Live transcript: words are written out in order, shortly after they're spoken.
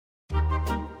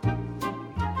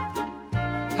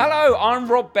Hello, I'm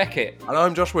Rob Beckett. And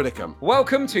I'm Josh Widdicombe.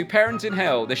 Welcome to Parent in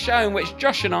Hell, the show in which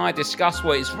Josh and I discuss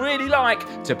what it's really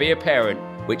like to be a parent,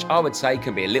 which I would say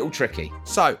can be a little tricky.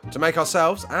 So, to make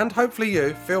ourselves, and hopefully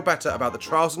you, feel better about the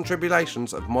trials and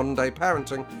tribulations of modern day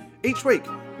parenting, each week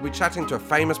we'll be chatting to a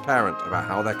famous parent about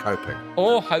how they're coping.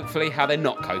 Or hopefully how they're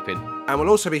not coping. And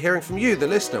we'll also be hearing from you, the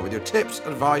listener, with your tips,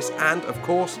 advice, and, of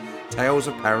course, tales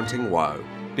of parenting woe.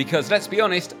 Because let's be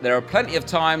honest, there are plenty of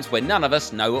times when none of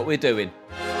us know what we're doing.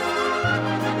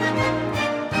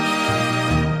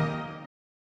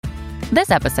 This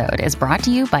episode is brought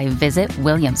to you by Visit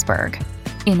Williamsburg.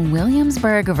 In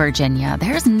Williamsburg, Virginia,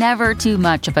 there's never too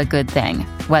much of a good thing.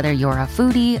 Whether you're a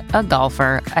foodie, a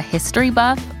golfer, a history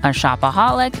buff, a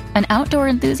shopaholic, an outdoor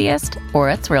enthusiast, or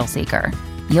a thrill seeker,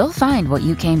 you'll find what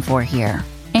you came for here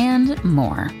and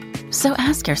more. So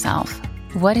ask yourself,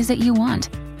 what is it you want?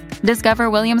 Discover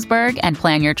Williamsburg and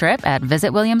plan your trip at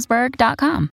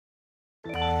visitwilliamsburg.com.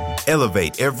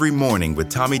 Elevate every morning with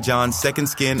Tommy John's Second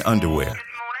Skin underwear.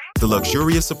 The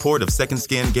luxurious support of Second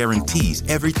Skin guarantees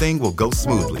everything will go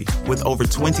smoothly. With over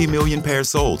 20 million pairs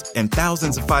sold and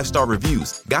thousands of 5-star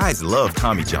reviews, guys love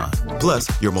Tommy John. Plus,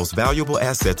 your most valuable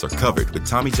assets are covered with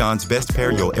Tommy John's best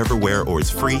pair you'll ever wear or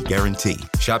its free guarantee.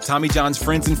 Shop Tommy John's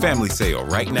Friends and Family Sale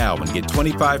right now and get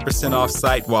 25% off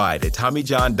site-wide at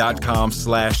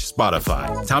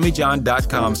TommyJohn.com/Spotify.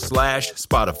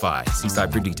 TommyJohn.com/Spotify. See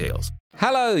site for details.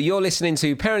 Hello, you're listening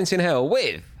to Parent in Hell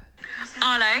with...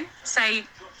 Arlo, say...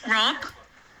 Rob,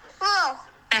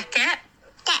 Beckett,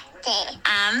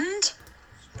 and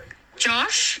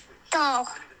Josh,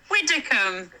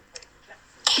 Widdicombe.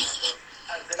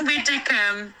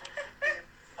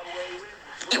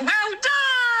 Well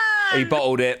done! He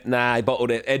bottled it. Nah, he bottled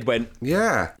it. Ed went.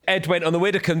 Yeah. Ed went on the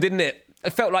Widdicombe, didn't it?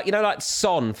 It felt like, like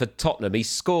Son for Tottenham. He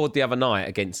scored the other night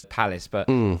against Palace, but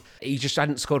he just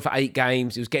hadn't scored for 8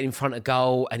 games. He was getting in front of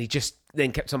goal, and he just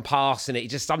then kept on passing it. He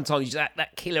just sometimes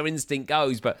that killer instinct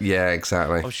goes, but Yeah,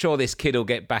 exactly. I'm sure this kid will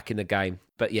get back in the game.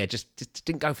 But yeah, just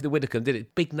didn't go for the Widdicombe, did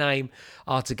it? Big name,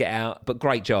 hard to get out, but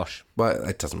great Josh. Well,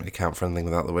 it doesn't really count for anything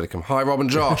without the Widdicombe. Hi, Rob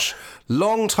and Josh.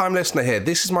 Long-time listener here.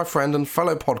 This is my friend and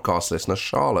fellow podcast listener,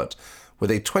 Charlotte, with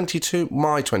a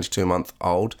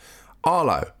 22-month-old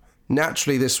Arlo.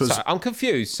 Naturally, this was... Sorry, I'm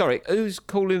confused. Sorry, who's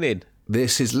calling in?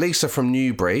 This is Lisa from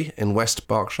Newbury in West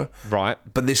Berkshire. Right.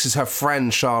 But this is her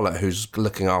friend Charlotte who's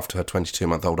looking after her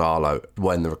 22-month-old Arlo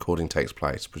when the recording takes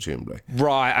place, presumably.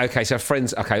 Right, okay, so her friend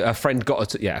got her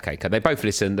to... Yeah, okay, they both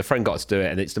listen. The friend got her to do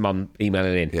it, and it's the mum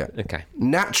emailing in. Yeah. Okay.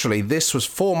 Naturally, this was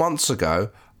 4 months ago,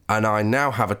 and I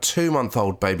now have a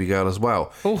 2-month-old baby girl as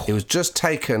well. Ooh. It was just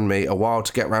taken me a while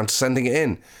to get round to sending it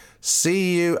in.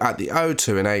 See you at the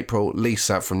O2 in April,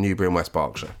 Lisa from Newbury in West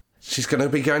Berkshire. She's going to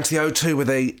be going to the O2 with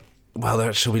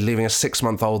she'll be leaving a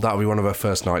 6-month-old. That'll be one of her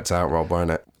first nights out, Rob,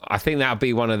 won't it? I think that'll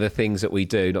be one of the things that we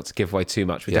do, not to give away too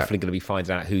much. We're definitely going to be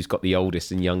finding out who's got the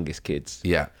oldest and youngest kids.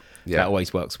 Yeah. That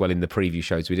always works well in the preview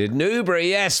shows we did. Newbury,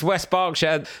 yes, West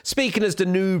Berkshire. Speaking as the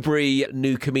Newbury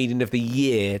New Comedian of the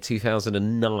Year,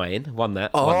 2009. Won that.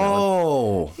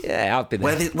 Oh. Yeah, I've been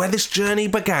there. Where this journey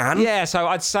began? Yeah, so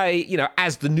I'd say,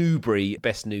 as the Newbury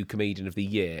Best New Comedian of the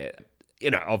Year,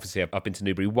 obviously I've been to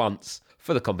Newbury once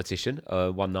for the competition,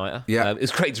 one-nighter. Yeah. It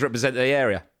was great to represent the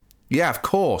area. Yeah, of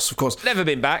course. Never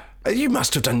been back. You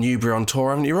must have done Newbury on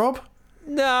tour, haven't you, Rob?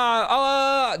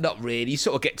 No, not really. You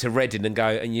sort of get to Reading and go,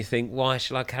 and you think, why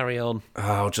shall I carry on?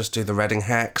 Oh, just do the Reading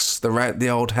Hex, the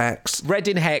old Hex.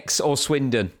 Reading Hex or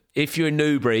Swindon. If you're in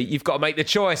Newbury, you've got to make the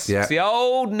choice. Yeah. It's the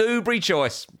old Newbury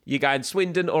choice. You're going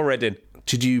Swindon or Reading.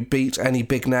 Did you beat any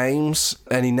big names?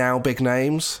 Any now big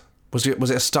names? Was it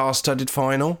a star-studded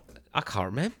final? I can't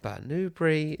remember.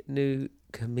 Newbury New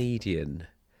Comedian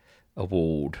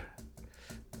Award.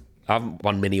 I haven't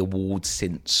won many awards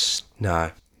since.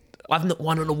 No. I haven't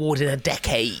won an award in a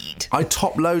decade. I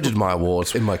top-loaded my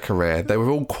awards in my career. They were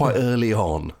all quite early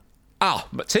on. Oh,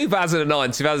 but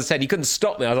 2009, 2010, you couldn't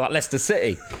stop me. I was like Leicester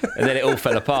City. And then it all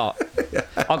fell apart.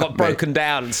 I got broken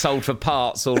down and sold for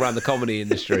parts all around the comedy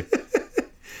industry.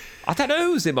 I don't know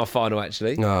who was in my final,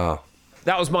 actually. Oh.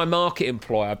 That was my marketing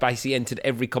ploy. I basically entered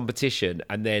every competition,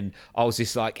 and then I was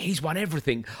just like, he's won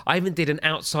everything. I even did an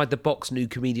outside-the-box New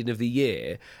Comedian of the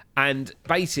Year, and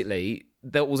basically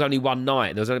there was only one night,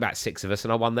 and there was only about 6 of us,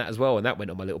 and I won that as well, and that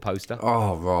went on my little poster.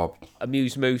 Oh, Rob.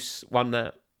 Amuse Moose won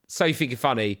that. So You Think You're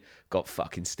Funny got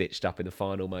fucking stitched up in the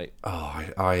final, mate. Oh,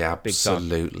 I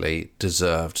absolutely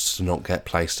deserved to not get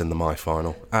placed in the My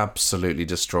Final. Absolutely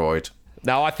destroyed.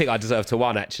 No, I think I deserved to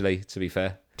win, actually, to be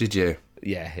fair. Did you?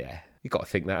 Yeah. You've got to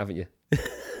think that, haven't you?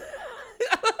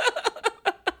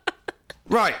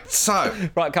 Right, so...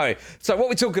 Right, Chloe. So what are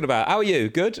we talking about? How are you?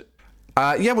 Good?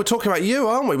 Yeah, we're talking about you,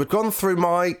 aren't we? We've gone through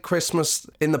my Christmas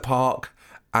in the park,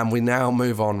 and we now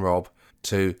move on, Rob,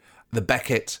 to the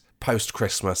Beckett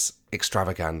post-Christmas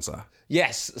extravaganza.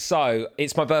 Yes, so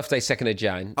it's my birthday, 2nd of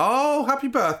Jan. Oh, happy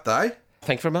birthday.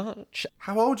 Thank you very much.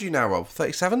 How old are you now, Rob?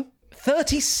 37?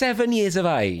 37 years of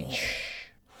age.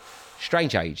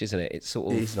 Strange age, isn't it? It's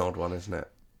sort of... It's an odd one, isn't it?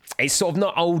 It's sort of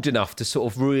not old enough to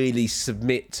sort of really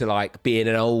submit to, like, being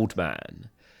an old man.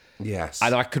 Yes.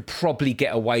 And I could probably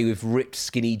get away with ripped,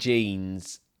 skinny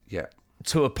jeans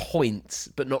to a point,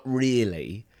 but not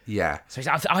really. Yeah. So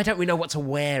I don't really know what to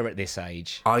wear at this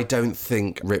age. I don't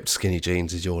think ripped skinny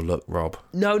jeans is your look, Rob.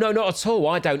 No, not at all.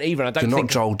 I don't either. You're not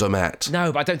Joel Dommett.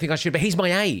 No, but I don't think I should. But he's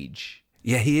my age.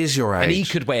 Yeah, he is your age. And he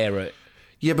could wear it.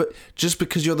 Yeah, but just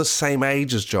because you're the same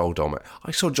age as Joel Dommett. I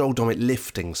saw Joel Dommett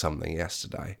lifting something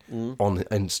yesterday on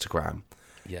Instagram.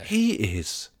 Yeah. He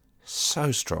is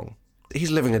so strong.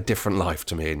 He's living a different life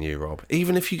to me and you, Rob.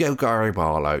 Even if you go Gary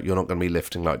Barlow, you're not going to be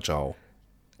lifting like Joel.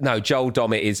 No, Joel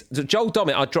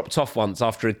Dommett, I dropped off once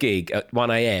after a gig at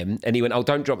 1 a.m. and he went, oh,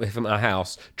 don't drop me off at my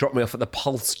house. Drop me off at the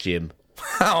Pulse gym.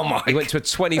 Oh, my God. He went to a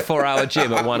 24-hour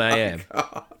gym at 1 a.m.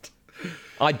 God.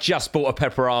 I just bought a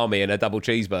pepperami and a double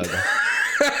cheeseburger.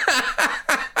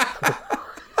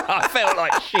 I felt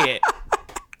like shit.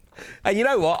 And you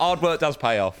know what? Hard work does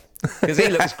pay off. Because he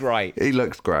looks great. He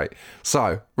looks great.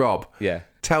 So, Rob,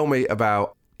 tell me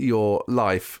about your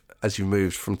life as you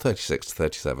moved from 36 to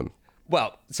 37.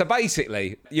 Well, so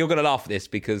basically, you're going to laugh at this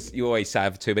because you always say I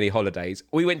have too many holidays.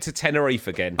 We went to Tenerife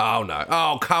again. Oh, no.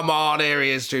 Oh, come on. Here he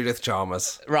is, Judith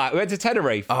Chalmers. Right, we went to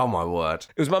Tenerife. Oh, my word.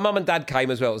 It was my mum and dad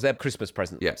came as well. It was their Christmas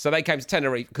present. Yeah. So they came to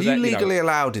Tenerife. Are you legally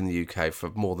allowed in the UK for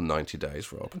more than 90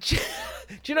 days, Rob? Do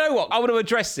you know what? I want to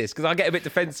address this because I get a bit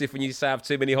defensive when you say I have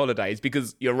too many holidays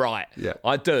because you're right. Yeah.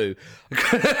 I do.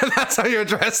 That's how you're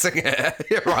addressing it.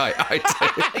 You're right, I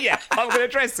do. Yeah, I'm going to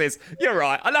address this. You're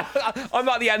right. I know, I'm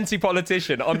like the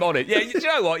anti-politician. I'm on it. Yeah, do you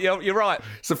know what? You're right.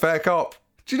 It's a fair cop.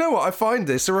 Do you know what? I find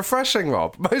this a refreshing,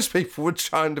 Rob. Most people would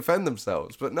try and defend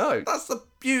themselves, but no. That's the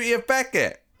beauty of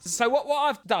Beckett. So what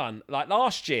I've done, like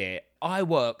last year, I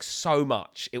worked so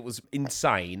much. It was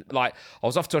insane. Like, I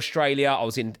was off to Australia. I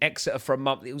was in Exeter for a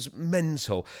month. It was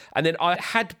mental. And then I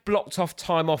had blocked off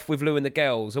time off with Lou and the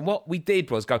girls. And what we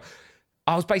did was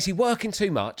I was basically working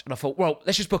too much. And I thought, well,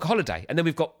 let's just book a holiday. And then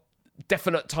we've got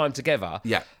definite time together.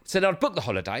 Yeah. So then I'd book the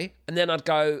holiday. And then I'd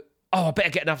go, oh, I better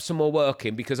get some more work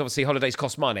in because obviously holidays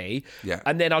cost money. Yeah.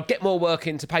 And then I'd get more work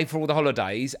in to pay for all the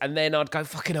holidays. And then I'd go,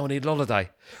 fucking hell, I need a holiday.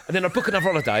 And then I'd book another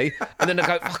holiday. And then I'd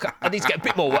go, fuck, I need to get a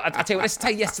bit more work. I tell you what, let's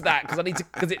say yes to that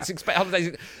because it's expect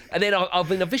holidays. And then I've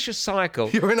been in a vicious cycle.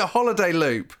 You're in a holiday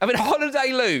loop. I'm in a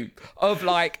holiday loop of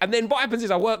like, and then what happens is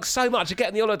I work so much, I get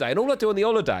on the holiday. And all I do on the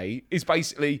holiday is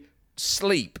basically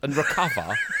sleep and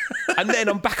recover. And then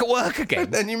I'm back at work again.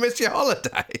 And then you miss your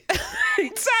holiday.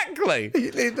 Exactly.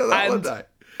 You need another holiday.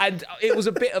 And it was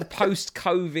a bit of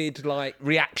post-COVID like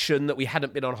reaction that we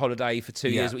hadn't been on holiday for 2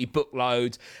 years. We booked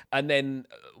loads. And then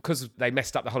because they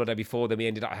messed up the holiday before, then we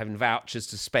ended up having vouchers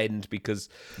to spend because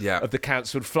of the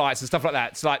cancelled flights and stuff like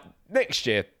that. It's like next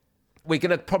year, we're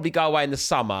going to probably go away in the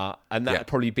summer and that'll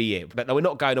probably be it. But no, we're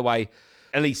not going away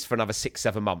at least for another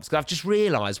 6-7 months. Because I've just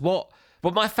realised what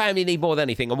my family need more than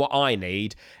anything and what I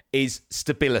need is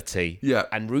stability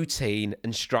and routine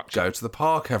and structure. Go to the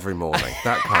park every morning,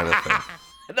 that kind of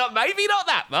thing. No, maybe not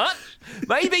that much.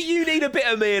 Maybe you need a bit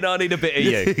of me and I need a bit of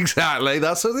you. Exactly.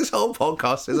 That's what this whole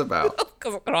podcast is about.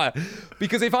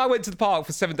 Because if I went to the park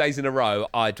for 7 days in a row,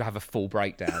 I'd have a full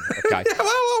breakdown. Okay. Well,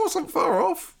 I wasn't far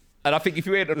off. And I think if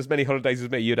you had as many holidays as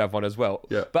me, you'd have one as well.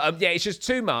 Yeah. But it's just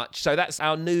too much. So that's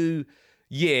our new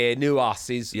year, new us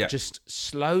is just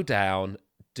slow down,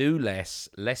 do less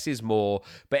is more.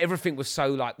 But everything was so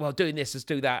like, well, doing this, let's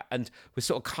do that. And we're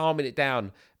sort of calming it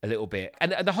down a little bit.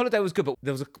 And the holiday was good, but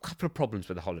there was a couple of problems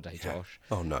with the holiday, Josh.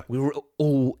 Oh, no. We were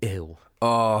all ill.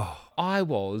 Oh. I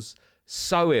was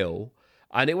so ill.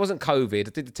 And it wasn't COVID.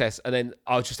 I did the test. And then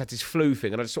I just had this flu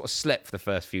thing. And I just sort of slept for the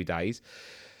first few days.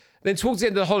 Then towards the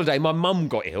end of the holiday, my mum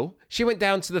got ill. She went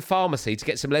down to the pharmacy to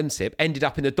get some Lemsip, ended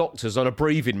up in the doctor's on a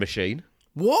breathing machine.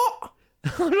 What?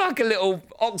 Like a little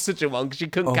oxygen one because she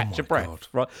couldn't catch her breath, God.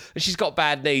 Right? And she's got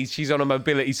bad knees. She's on a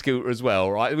mobility scooter as well,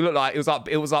 right? It looked like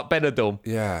it was like Benidorm.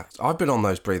 Yeah, I've been on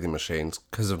those breathing machines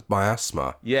because of my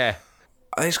asthma. Yeah,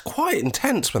 it's quite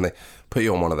intense when they put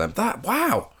you on one of them.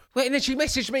 Wow. Wait, and then she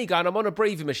messaged me going, I'm on a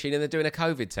breathing machine and they're doing a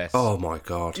COVID test. Oh, my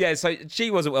God. Yeah, so she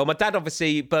wasn't well. My dad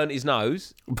obviously burnt his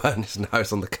nose. Burnt his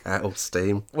nose on the kettle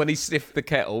steam. When he sniffed the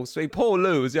kettle. So poor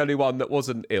Lou was the only one that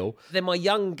wasn't ill. Then my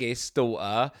youngest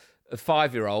daughter a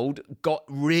 5-year-old, got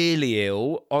really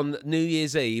ill on New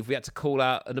Year's Eve. We had to call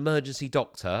out an emergency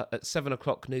doctor at 7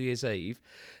 o'clock New Year's Eve.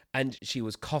 And she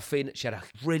was coughing. She had a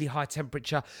really high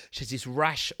temperature. She had this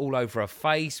rash all over her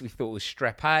face. We thought it was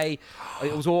strep A.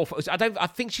 It was awful. I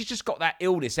think she's just got that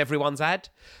illness everyone's had.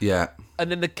 Yeah. And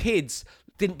then the kids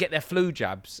didn't get their flu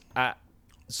jabs at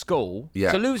school.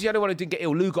 Yeah. So Lou's the only one who didn't get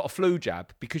ill. Lou got a flu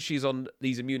jab because she's on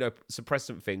these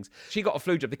immunosuppressant things. She got a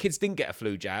flu jab. The kids didn't get a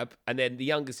flu jab. And then the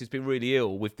youngest has been really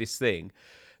ill with this thing.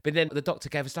 But then the doctor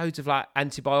gave us loads of like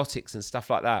antibiotics and stuff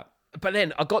like that. But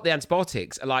then I got the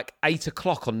antibiotics at like 8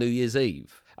 o'clock on New Year's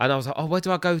Eve. And I was like, oh, where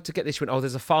do I go to get this? She went, oh,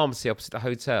 there's a pharmacy opposite the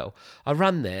hotel. I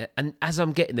run there. And as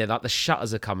I'm getting there, like the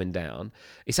shutters are coming down.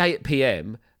 It's 8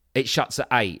 p.m. It shuts at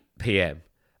 8 p.m.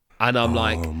 And I'm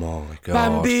like, oh my God.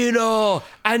 Bambino,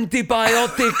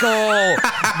 antibiotico.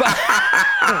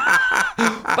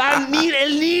 Bambino.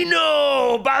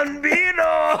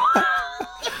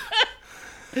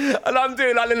 And I'm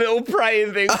doing like a little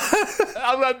praying thing.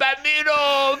 I'm like,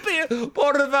 Bambino,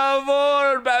 por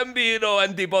favor, Bambino,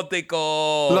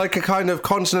 antibiotico. Like a kind of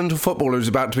continental footballer who's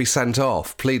about to be sent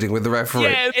off, pleading with the referee.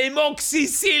 Yeah,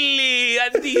 amoxicilli,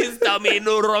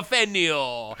 antihistamino,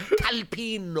 rofenio,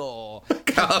 calpino.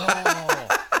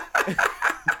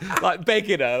 Like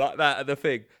begging her like that at the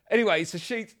thing. Anyway, so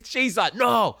she's like,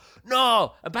 no.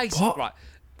 And basically, What? right.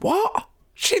 What?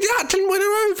 That didn't win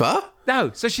her over?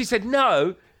 No. So she said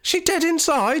no. She dead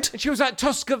inside? And she was like,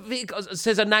 Tosca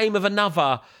says a name of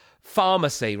another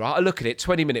pharmacy, right? I look at it,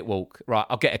 20-minute walk. Right,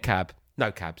 I'll get a cab.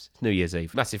 No cabs. It's New Year's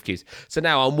Eve. Massive queues. So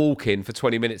now I'm walking for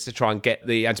 20 minutes to try and get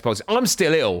the antibiotics. I'm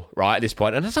still ill, right, at this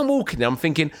point. And as I'm walking there, I'm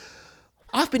thinking,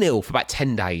 I've been ill for about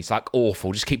 10 days, like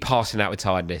awful. Just keep passing out with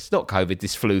tiredness. Not COVID,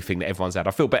 this flu thing that everyone's had.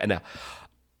 I feel better now.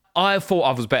 I thought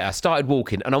I was better. I started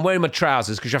walking and I'm wearing my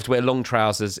trousers because you have to wear long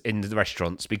trousers in the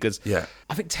restaurants because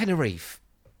I think Tenerife.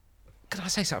 Can I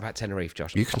say something about Tenerife,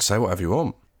 Josh? You can say whatever you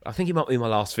want. I think it might be my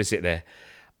last visit there.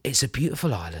 It's a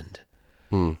beautiful island,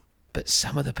 but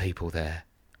some of the people there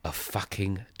are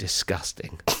fucking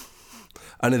disgusting.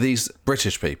 And are these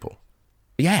British people?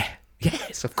 Yeah.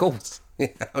 Yes, of course. Yeah,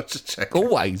 I was just checking.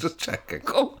 Always. Just checking.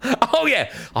 Oh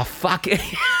yeah. I fucking...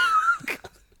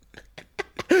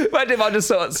 Imagine if I just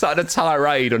sort of started a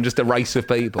tirade on just a race of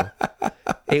people.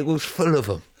 It was full of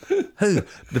them. Who?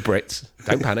 The Brits.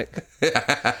 Don't panic.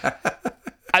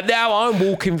 And now I'm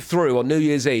walking through on New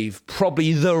Year's Eve,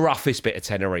 probably the roughest bit of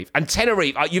Tenerife. And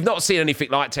Tenerife, you've not seen anything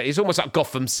like Tenerife. It's almost like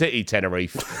Gotham City,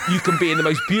 Tenerife. You can be in the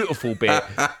most beautiful bit,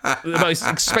 the most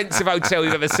expensive hotel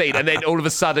you've ever seen, and then all of a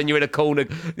sudden you're in a corner.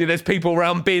 There's people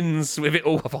around bins with it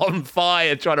all on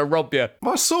fire trying to rob you.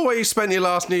 I saw where you spent your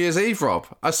last New Year's Eve, Rob.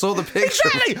 I saw the picture.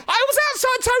 Exactly. I was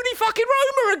outside Tony fucking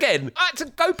Roma again. I had to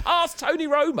go past Tony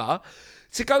Roma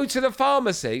to go to the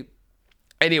pharmacy.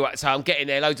 Anyway, so I'm getting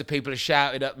there. Loads of people are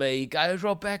shouting at me. Goes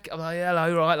Rob Beck. I'm like,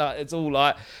 hello, right? Like, it's all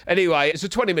like. Anyway, it's a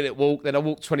 20-minute walk. Then I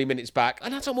walk 20 minutes back.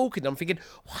 And as I'm walking, I'm thinking,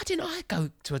 why didn't I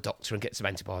go to a doctor and get some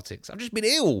antibiotics? I've just been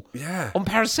ill. Yeah. On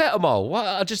paracetamol. Well,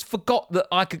 I just forgot that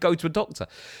I could go to a doctor.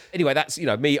 Anyway, that's,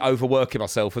 me overworking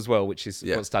myself as well, which is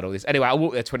what's done all this. Anyway, I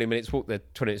walk there 20 minutes, walk there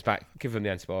 20 minutes back, give them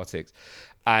the antibiotics.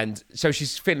 And so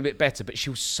she's feeling a bit better, but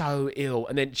she was so ill.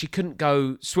 And then she couldn't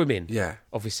go swimming. Yeah.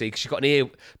 Obviously, because she got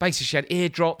basically she had ear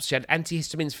drops, she had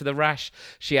antihistamines for the rash,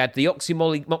 she had the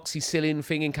moxicillin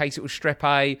thing in case it was strep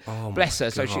A. Oh, bless her.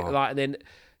 God. So she and then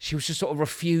she was just sort of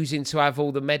refusing to have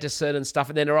all the medicine and stuff.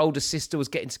 And then her older sister was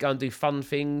getting to go and do fun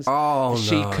things. Oh,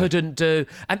 she couldn't do.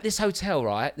 And this hotel,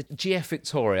 right, the GF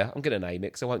Victoria, I'm going to name it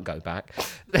because I won't go back.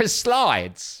 There's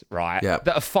slides, right,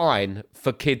 that are fine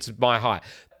for kids my height.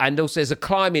 And also there's a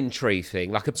climbing tree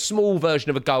thing, like a small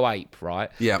version of a Go Ape, right?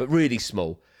 Yeah. But really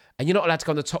small. And you're not allowed to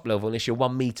go on the top level unless you're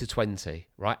 1.20 meters,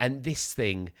 right? And this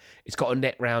thing, it's got a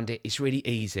net round it. It's really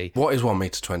easy. What is 1.20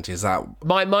 meters? Is that...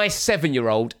 My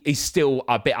 7-year-old is still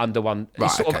a bit under one. Right,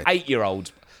 he's sort of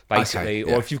 8-year-old, basically.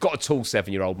 Okay, Or if you've got a tall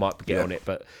 7-year-old, might get on it.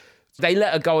 But they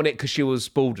let her go on it because she was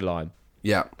borderline.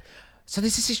 Yeah. So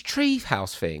there's this tree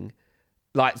house thing,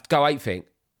 like Go Ape thing.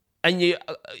 And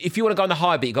if you want to go on the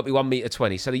high bit, you've got to be 1.20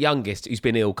 meters. So the youngest, who's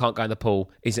been ill, can't go in the pool,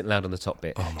 isn't allowed on the top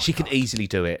bit. She can easily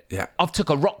do it. Yeah. I've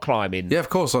took a rock climbing. Yeah, of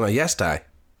course, on a yes day.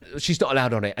 She's not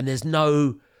allowed on it. And there's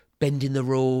no bending the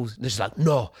rules. There's like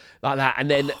that. And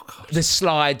then the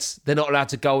slides, they're not allowed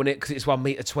to go on it because it's 1.20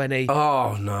 meters.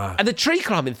 Oh, no. And the tree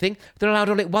climbing thing, they're allowed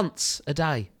on it once a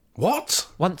day. What?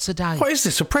 Once a day. What is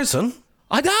this, a prison?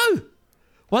 I know.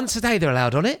 Once a day they're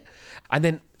allowed on it. And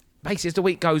then... basically, as the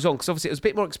week goes on, because obviously it was a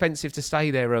bit more expensive to stay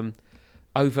there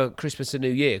over Christmas and New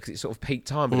Year because it's sort of peak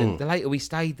time. But then the later we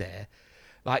stayed there,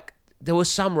 like there were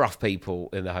some rough people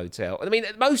in the hotel. I mean,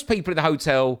 most people in the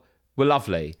hotel were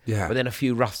lovely. Yeah. But then a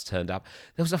few roughs turned up.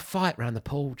 There was a fight round the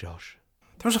pool, Josh.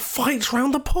 There was a fight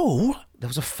round the pool? There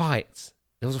was a fight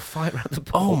round the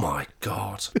pool. Oh, my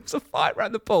God. There was a fight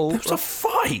round the pool. There was a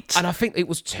fight? And I think it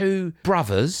was two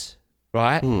brothers,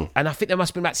 right? And I think they must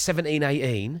have been about 17,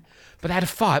 18. But they had a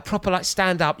fight, proper like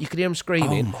stand up. You could hear them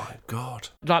screaming. Oh, my God.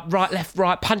 Like right, left,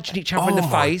 right, punching each other in the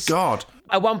face. Oh, my God.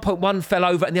 At one point, one fell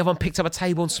over and the other one picked up a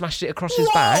table and smashed it across his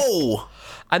back. Whoa!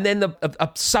 And then a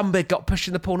sunbed got pushed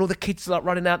in the pool and all the kids are like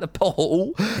running out the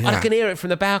pool. And I can hear it from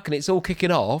the balcony. It's all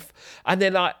kicking off. And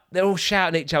then like they're all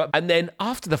shouting at each other. And then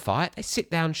after the fight, they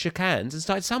sit down, shook hands and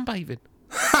started sunbathing.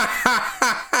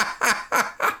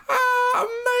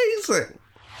 Amazing.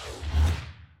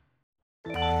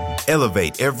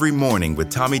 Elevate every morning with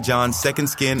Tommy John's Second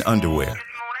Skin underwear.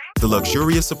 The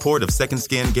luxurious support of Second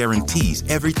Skin guarantees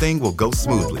everything will go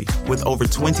smoothly. With over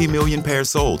 20 million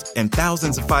pairs sold and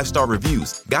thousands of 5-star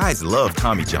reviews, guys love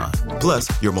Tommy John. Plus,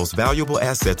 your most valuable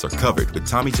assets are covered with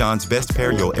Tommy John's best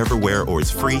pair you'll ever wear or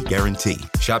its free guarantee.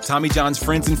 Shop Tommy John's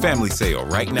Friends and Family Sale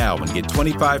right now and get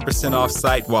 25% off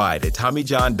site-wide at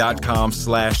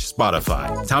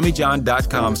TommyJohn.com/Spotify.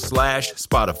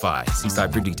 TommyJohn.com/Spotify. See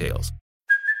site for details.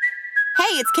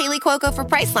 Hey, it's Kaylee Cuoco for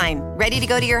Priceline. Ready to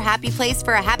go to your happy place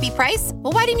for a happy price?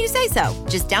 Well, why didn't you say so?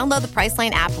 Just download the Priceline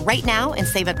app right now and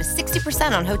save up to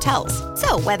 60% on hotels.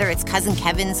 So whether it's Cousin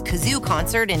Kevin's Kazoo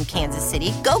Concert in Kansas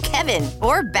City, go Kevin,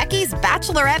 or Becky's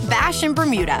Bachelorette Bash in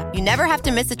Bermuda, you never have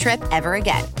to miss a trip ever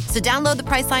again. So download the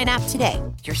Priceline app today.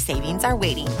 Your savings are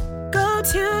waiting. Go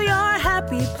to your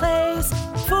happy place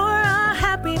for a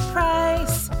happy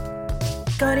price.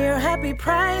 Go to your happy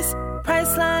price,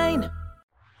 Priceline.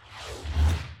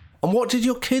 And what did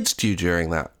your kids do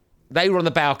during that? They were on the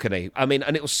balcony. I mean,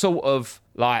 and it was sort of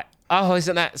like, oh,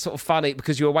 isn't that sort of funny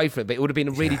because you're away from it? But it would have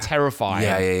been really terrifying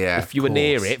if you were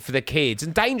near it for the kids.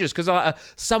 And dangerous because like a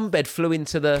sunbed flew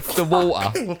into the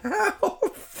water.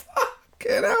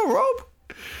 Fucking hell, Rob.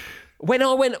 When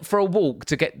I went for a walk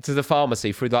to get to the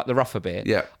pharmacy through like the rougher bit,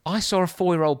 I saw a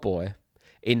 4-year-old boy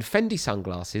in Fendi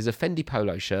sunglasses, a Fendi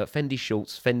polo shirt, Fendi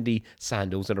shorts, Fendi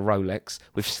sandals and a Rolex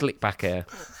with slick back hair.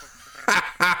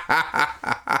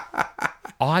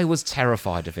 I was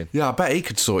terrified of him. Yeah, I bet he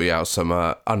could sort you out some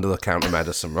under-the-counter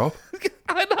medicine, Rob.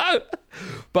 I know.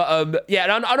 But,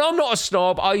 and I'm not a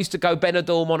snob. I used to go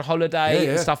Benidorm on holiday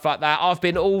and stuff like that. I've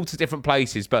been all to different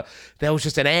places, but there was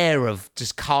just an air of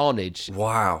just carnage.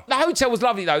 Wow. The hotel was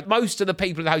lovely, though. Most of the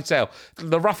people in the hotel,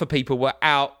 the rougher people, were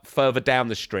out further down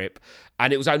the strip,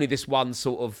 and it was only this one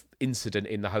sort of incident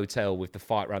in the hotel with the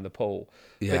fight around the pool.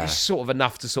 Yeah. But it's sort of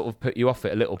enough to sort of put you off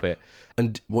it a little bit.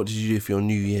 And what did you do for your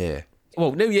New Year?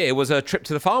 Well, New Year was a trip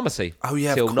to the pharmacy. Oh,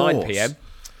 yeah, till of course. 9 p.m.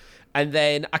 And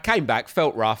then I came back,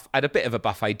 felt rough, had a bit of a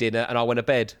buffet dinner, and I went to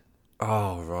bed.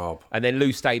 Oh, Rob. And then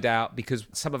Lou stayed out because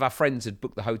some of our friends had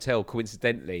booked the hotel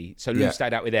coincidentally. So Lou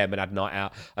stayed out with them and had a night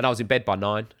out. And I was in bed by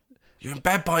 9. You're in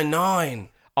bed by 9?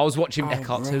 I was watching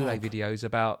Eckhart Tolle videos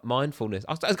about mindfulness.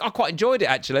 I quite enjoyed it,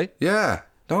 actually. Yeah,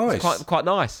 nice. It was quite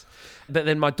nice. But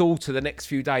then my daughter, the next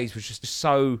few days, was just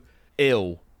so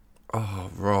ill.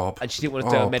 Oh, Rob. And she didn't want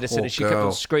to do her medicine, and she kept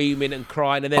on screaming and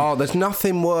crying. And then, there's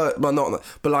nothing worse. Well, not,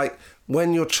 but like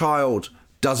when your child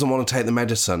doesn't want to take the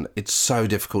medicine, it's so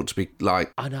difficult to be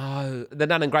like. I know. The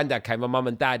nan and granddad came, my mum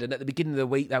and dad, and at the beginning of the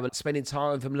week they were spending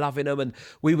time with them, loving them, and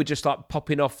we were just like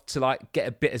popping off to like get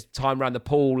a bit of time around the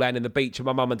pool, land in the beach, and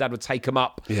my mum and dad would take them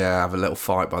up. Yeah, have a little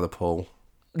fight by the pool.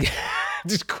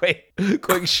 Just quick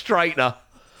straightener.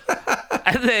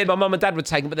 And then my mum and dad would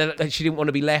take them, but then she didn't want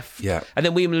to be left. Yeah. And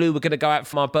then we and Lou were going to go out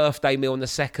for my birthday meal on the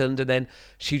 2nd, and then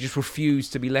she just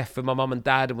refused to be left with my mum and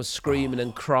dad and was screaming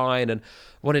and crying and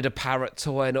wanted a parrot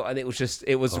toy, and it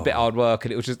was a bit hard work,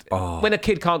 and it was just when a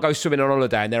kid can't go swimming on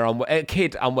holiday and they're a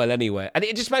kid unwell anywhere, and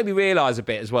it just made me realise a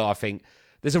bit as well. I think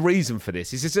there's a reason for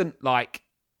this. This isn't like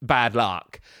bad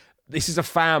luck. This is a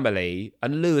family,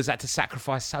 and Lou has had to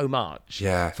sacrifice so much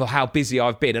for how busy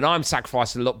I've been. And I'm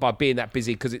sacrificing a lot by being that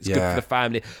busy because it's good for the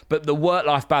family. But the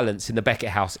work-life balance in the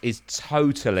Beckett house is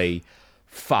totally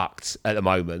fucked at the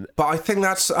moment. But I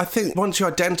think once you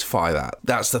identify that,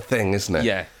 that's the thing, isn't it?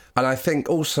 Yeah. And I think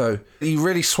also you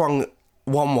really swung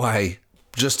one way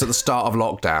just at the start of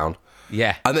lockdown.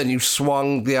 Yeah. And then you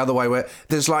swung the other way where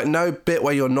there's like no bit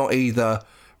where you're not either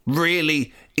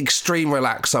really extreme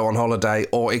relaxo on holiday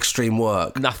or extreme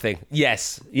work. Nothing.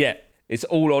 Yes. Yeah. It's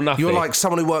all or nothing. You're like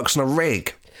someone who works on a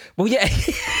rig. Well, yeah.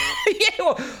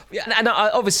 And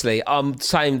obviously, I'm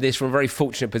saying this from a very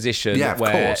fortunate position where,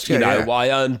 course. Yeah, I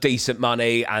earn decent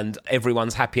money and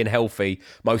everyone's happy and healthy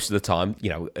most of the time.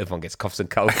 You know, everyone gets coughs and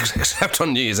colds. Except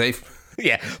on New Year's Eve.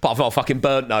 Yeah, apart from our fucking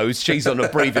burnt nose. She's on a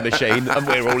breathing machine and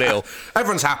we're all ill.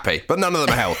 Everyone's happy, but none of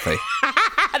them are healthy.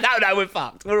 No, we're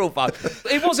fucked. We're all fucked.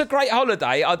 It was a great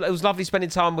holiday. It was lovely spending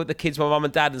time with the kids, my mum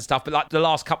and dad and stuff. But like the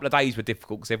last couple of days were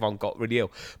difficult because everyone got really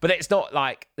ill. But it's not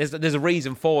like there's a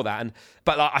reason for that.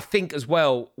 But like I think as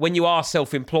well, when you are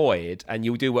self-employed and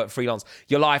you do work freelance,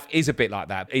 your life is a bit like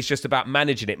that. It's just about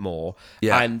managing it more.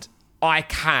 Yeah. And I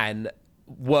can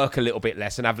work a little bit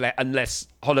less and have less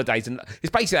holidays. And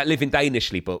it's basically that Living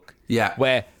Danishly book. Yeah.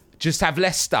 Where just have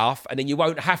less stuff, and then you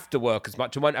won't have to work as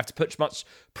much and won't have to put as much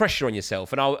pressure on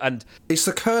yourself. And it's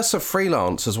the curse of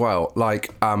freelance as well.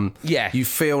 Like, you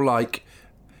feel like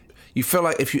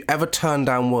if you ever turn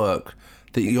down work,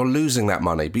 that you're losing that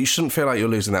money. But you shouldn't feel like you're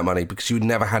losing that money because you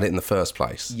never had it in the first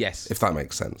place. Yes, if that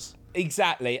makes sense.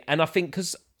 Exactly, and I think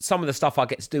because some of the stuff I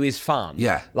get to do is fun.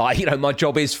 Yeah. Like, my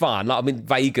job is fun. Like, I'm in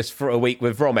Vegas for a week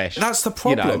with Romesh. That's the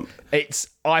problem.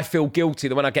 I feel guilty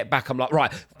that when I get back, I'm like,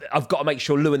 right, I've got to make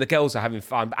sure Lou and the girls are having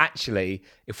fun. But actually,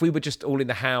 if we were just all in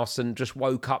the house and just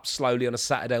woke up slowly on a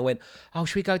Saturday and went, oh,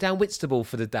 should we go down Whitstable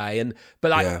for the day?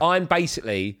 But I'm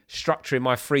basically structuring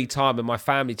my free time and my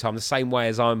family time the same way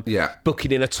as I'm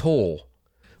booking in a tour.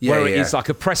 Where it is like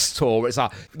a press tour. It's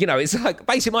like, it's like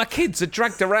basically my kids are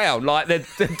dragged around like they're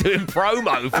doing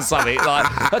promo for something.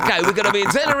 Like, okay, we're going to be in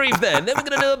Tenerife then we're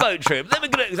going to do a boat trip. Then we're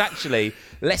going to... Actually,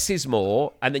 less is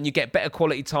more. And then you get better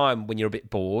quality time when you're a bit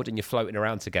bored and you're floating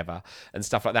around together and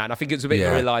stuff like that. And I think it was a bit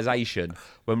of a realisation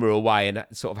when we were away and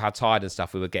sort of how tired and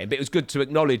stuff we were getting. But it was good to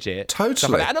acknowledge it.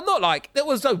 Totally. Like and I'm not like... There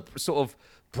was no sort of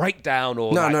breakdown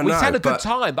or we had a good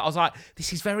time, but I was like,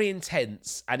 this is very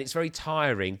intense and it's very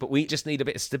tiring, but we just need a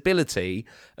bit of stability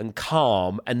and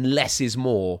calm, and less is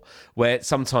more, where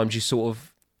sometimes you sort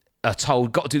of are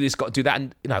told, got to do this, got to do that,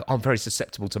 and I'm very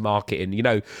susceptible to marketing.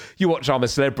 You watch I'm a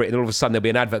Celebrity and all of a sudden there'll be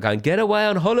an advert going, get away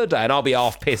on holiday, and I'll be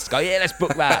half pissed, go, yeah, let's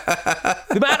book that.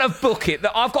 The amount of booking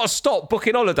that I've got to stop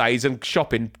booking holidays and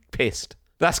shopping pissed.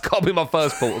 That's got to be my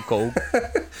first port of call.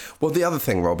 Well, the other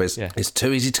thing, Rob, is it's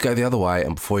too easy to go the other way,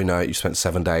 and before you know it, you spent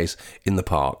 7 days in the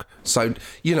park. So,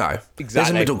 there's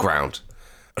a middle ground.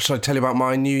 Should I tell you about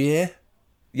my New Year?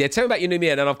 Yeah, tell me about your New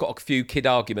Year, and then I've got a few kid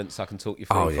arguments I can talk you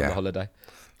through from the holiday.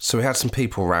 So we had some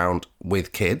people around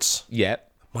with kids. Yeah.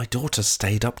 My daughter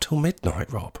stayed up till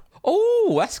midnight, Rob.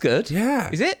 Oh, that's good. Yeah.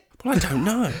 Is it? Well, I don't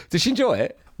know. Did she enjoy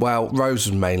it? Well, Rose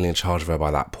was mainly in charge of her by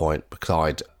that point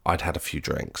because I'd had a few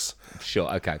drinks.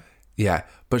 Sure, okay. Yeah,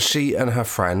 but she and her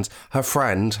friend,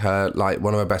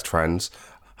 one of her best friends,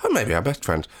 maybe her best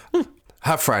friend,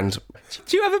 her friend.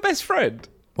 Do you have a best friend?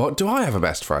 What, do I have a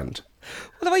best friend?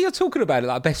 Well, the way you're talking about it,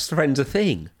 like best friend's a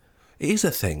thing. It is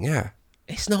a thing, yeah.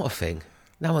 It's not a thing.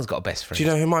 No one's got a best friend. Do you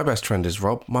know who my best friend is,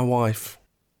 Rob? My wife.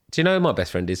 Do you know who my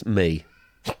best friend is? Me.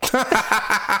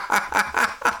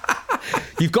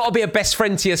 You've got to be a best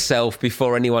friend to yourself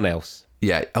before anyone else.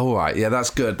 Yeah, all right. Yeah,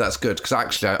 that's good. That's good. Because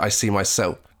actually, I see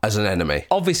myself as an enemy.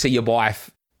 Obviously, your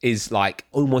wife is like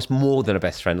almost more than a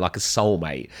best friend, like a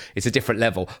soulmate. It's a different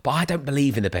level. But I don't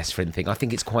believe in the best friend thing. I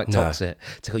think it's quite toxic.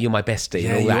 To go, you're my bestie.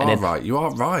 Yeah, and all that. Right. You are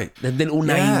right. Then little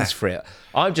names for it.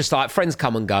 I'm just like, friends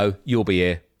come and go. You'll be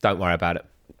here. Don't worry about it.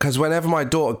 Because whenever my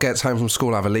daughter gets home from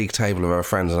school, I have a league table of her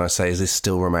friends and I say, this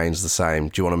still remains the same?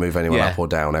 Do you want to move anyone up or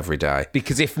down every day?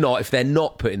 Because if they're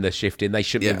not putting the shift in, they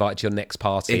shouldn't be invited to your next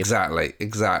party. Exactly.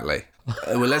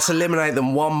 Well, let's eliminate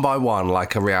them one by one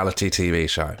like a reality TV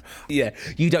show. Yeah,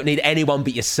 you don't need anyone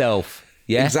but yourself.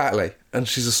 Yeah, exactly. And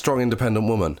she's a strong, independent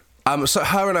woman. So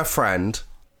her and her friend,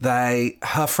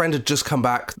 her friend had just come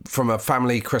back from a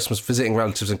family Christmas visiting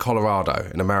relatives in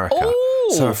Colorado in America. Ooh.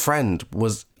 So her friend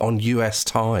was on US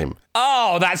time.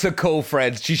 Oh, that's a cool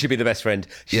friend. She should be the best friend.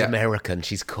 She's American.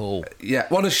 She's cool. Yeah.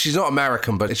 Well, she's not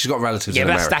American, but she's got relatives in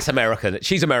America. Yeah, that's American.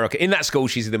 She's American. In that school,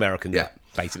 she's an American girl,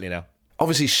 basically now.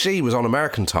 Obviously, she was on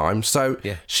American time, so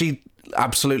she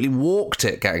absolutely walked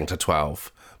it getting to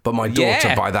 12. But my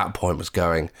daughter, by that point, was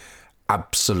going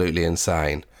absolutely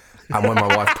insane. And when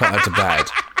my wife put her to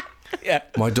bed,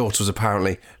 my daughter was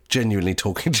apparently genuinely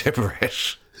talking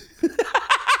gibberish.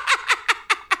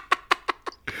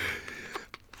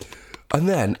 And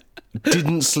then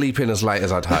didn't sleep in as late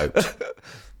as I'd hoped.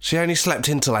 She only slept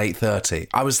in till 8:30.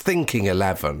 I was thinking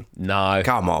 11. No.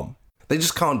 Come on. They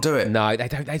just can't do it. No, they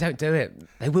don't do it.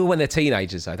 They will when they're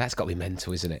teenagers, though. That's got to be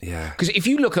mental, isn't it? Yeah. Because if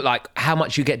you look at, like, how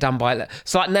much you get done by...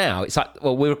 So, like, now, it's like...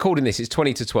 Well, we're recording this. It's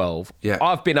 20 to 12. Yeah.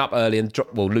 I've been up early and...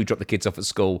 Lou dropped the kids off at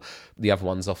school. The other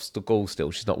one's off school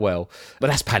still. She's not well. But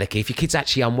that's panicky. If your kid's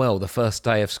actually unwell the first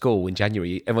day of school in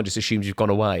January, everyone just assumes you've gone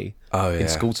away in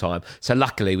school time. So,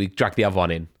 luckily, we dragged the other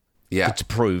one in to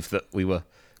prove that we were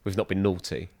We've not been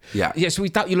naughty. Yeah. Yeah, so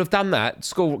you'll have done that.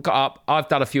 School got up. I've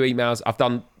done a few emails.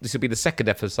 This will be the second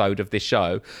episode of this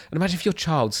show. And imagine if your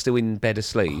child's still in bed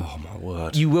asleep. Oh, my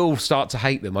word. You will start to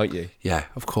hate them, won't you? Yeah,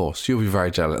 of course. You'll be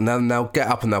very jealous. And then they'll get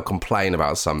up and they'll complain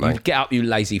about something. You get up, you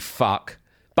lazy fuck.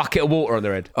 Bucket of water on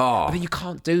their head. Oh. But then you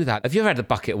can't do that. Have you ever had a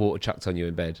bucket of water chucked on you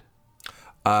in bed?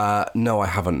 No, I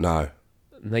haven't, no.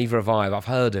 Neither have I. I've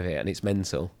heard of it and it's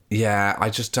mental. Yeah,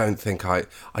 I just don't think I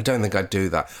don't think I'd do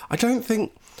that. I don't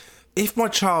think... If my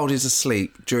child is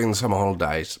asleep during the summer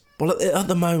holidays, well, at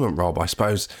the moment, Rob, I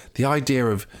suppose the idea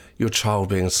of your child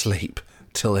being asleep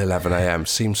till 11 a.m.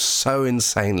 seems so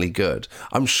insanely good.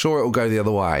 I'm sure it will go the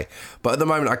other way. But at the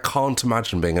moment, I can't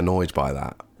imagine being annoyed by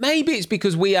that. Maybe it's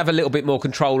because we have a little bit more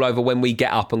control over when we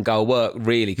get up and go work,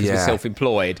 really, because we're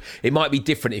self-employed. It might be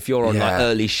different if you're on like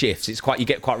early shifts. You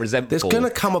get quite resentful. There's going to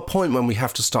come a point when we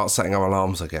have to start setting our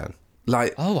alarms again.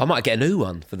 Like, I might get a new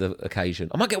one for the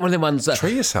occasion. I might get one of them ones that...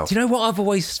 Treat yourself. Do you know what I've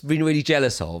always been really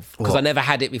jealous of? Because I never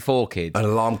had it before, kids. An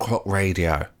alarm clock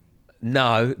radio.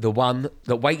 No, the one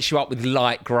that wakes you up with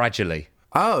light gradually.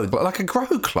 Oh, but like a grow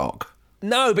clock?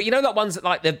 No, but you know that ones that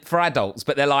like they're for adults,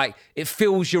 but they're like, it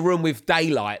fills your room with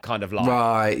daylight kind of light.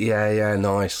 Right, yeah,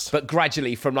 nice. But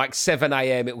gradually from like 7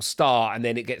 a.m. it will start and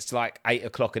then it gets to like 8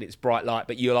 o'clock and it's bright light,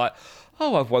 but you're like,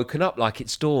 oh, I've woken up like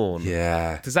it's dawn.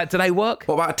 Yeah. Do they work?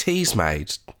 What about a tease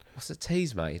maid? What's a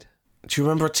tease maid? Do you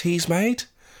remember a tease maid?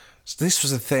 So this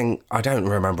was a thing, I don't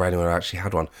remember anyone who actually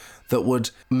had one, that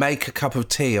would make a cup of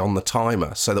tea on the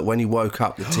timer so that when you woke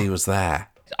up, the tea was there.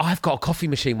 I've got a coffee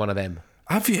machine, one of them.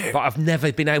 Have you? But I've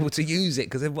never been able to use it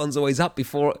because everyone's always up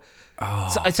before.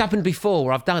 Oh. So it's happened before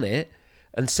where I've done it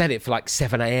and set it for like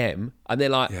 7 a.m. and they're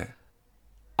like,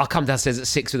 I'll come downstairs at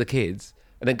 6 with the kids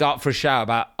and then go up for a shower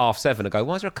about 7:30 and go,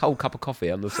 why is there a cold cup of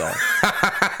coffee on the side?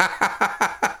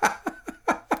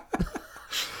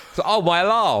 So, my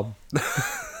alarm.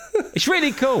 It's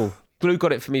really cool. Blue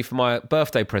got it for me for my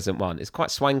birthday present one. It's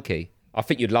quite swanky. I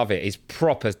think you'd love it. It's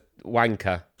proper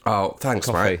wanker. Oh, thanks,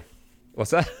 coffee. mate.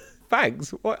 What's that? Thanks.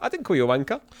 What? I didn't call you a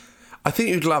wanker. I think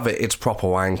you'd love it. It's proper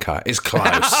wanker. It's close.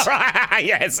 Right,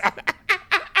 yes.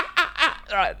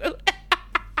 Right.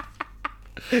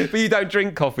 But you don't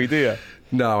drink coffee, do you?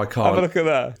 No, I can't. Have a look at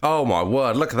that. Oh, my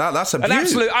word. Look at that. That's a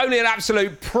beauty. Only an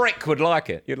absolute prick would like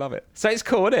it. You'd love it. So it's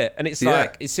cool, isn't it? And it's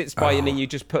like, it sits by you and then you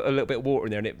just put a little bit of water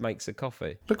in there and it makes a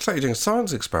coffee. Looks like you're doing a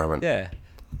science experiment. Yeah.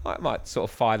 I might sort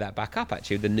of fire that back up,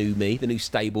 actually. The new me, the new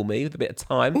stable me with a bit of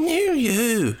time. New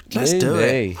you. Let's do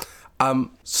it.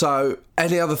 So,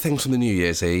 any other things from the New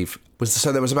Year's Eve?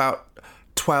 So there was about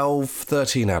 12,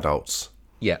 13 adults.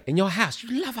 Yeah. In your house,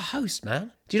 you love a host,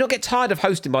 man. Do you not get tired of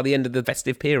hosting by the end of the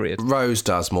festive period? Rose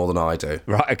does more than I do.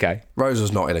 Right, okay. Rose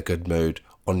was not in a good mood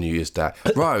on New Year's Day.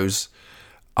 Rose,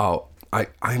 I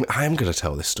am going to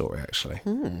tell this story, actually.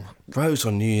 Rose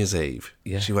on New Year's Eve,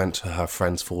 she went to her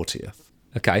friend's 40th.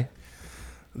 Okay.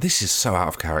 This is so out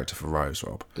of character for Rose,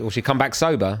 Rob. Will she come back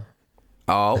sober?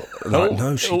 Oh,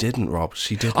 no, she didn't, Rob.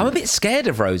 She didn't. I'm a bit scared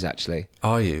of Rose, actually.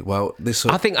 Are you? Well,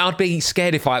 I think I'd be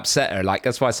scared if I upset her. Like,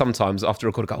 that's why sometimes after a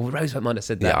record I go, Rose might have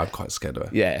said that. Yeah, I'm quite scared of her.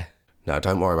 Yeah. No,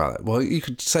 don't worry about it. Well, you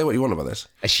could say what you want about this.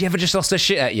 Has she ever just lost her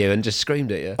shit at you and just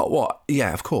screamed at you? Oh, what?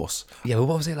 Yeah, of course. Yeah, well,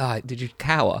 what was it like? Did you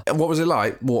cower? What was it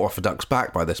like? Water off a duck's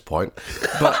back by this point.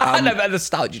 But I know, but at the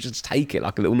start, you just take it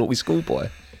like a little naughty schoolboy.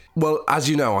 Well, as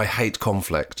you know, I hate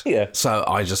conflict. Yeah. So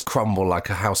I just crumble like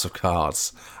a house of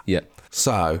cards. Yeah.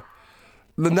 So,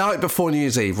 the night before New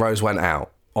Year's Eve, Rose went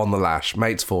out on the lash,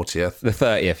 mate's 40th. The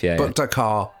 30th, yeah. Booked her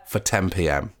car for 10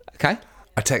 p.m. Okay.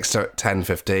 I texted her at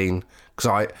 10:15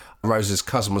 because Rose's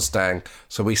cousin was staying,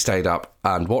 so we stayed up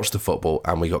and watched the football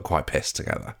and we got quite pissed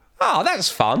together. Oh, that's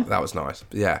fun. That was nice.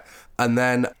 Yeah. And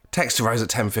then texted Rose at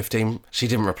 10:15. She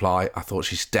didn't reply. I thought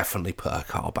she's definitely put her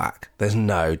car back. There's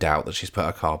no doubt that she's put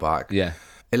her car back. Yeah.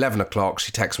 11 o'clock,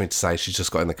 she texts me to say she's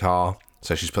just got in the car,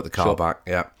 so she's put the car back.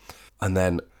 Yeah. And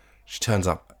then she turns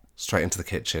up straight into the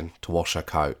kitchen to wash her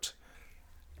coat.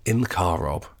 In the car,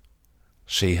 Rob,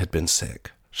 she had been sick.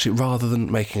 Rather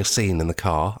than making a scene in the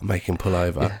car and making him pull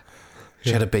over,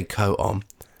 she had a big coat on.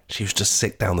 She was just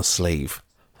sick down the sleeve.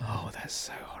 Oh, that's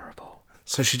so horrible.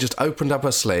 So she just opened up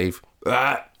her sleeve,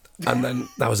 and then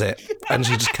that was it. And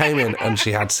she just came in and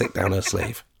she had sick down her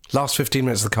sleeve. Last 15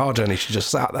 minutes of the car journey, she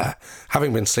just sat there,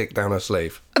 having been sick down her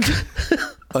sleeve.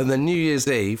 And then New Year's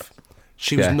Eve,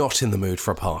 she was not in the mood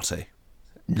for a party.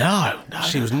 No.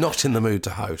 She was not in the mood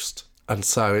to host. And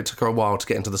so it took her a while to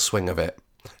get into the swing of it.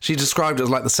 She described it as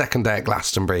like the second day at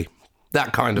Glastonbury.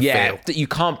 That kind of feel. Yeah, you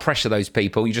can't pressure those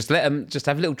people. You just let them just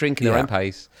have a little drink in their own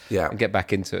pace and get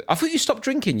back into it. I thought you stopped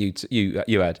drinking,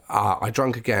 you had. I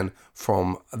drank again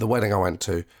from the wedding I went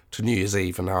to New Year's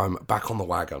Eve, and now I'm back on the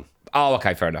wagon. Oh,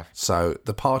 okay, fair enough. So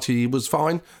the party was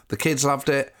fine. The kids loved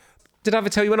it. Did I ever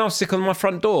tell you when I was sick on my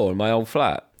front door in my old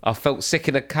flat? I felt sick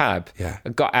in a cab. Yeah. I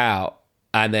got out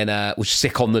and then was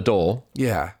sick on the door.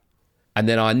 Yeah. And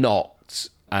then I knocked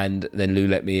and then Lou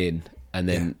let me in. And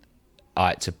then I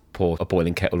had to pour a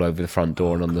boiling kettle over the front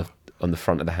door and on the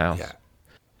front of the house. Yeah.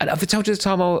 And have I told you the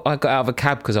time I got out of a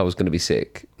cab because I was going to be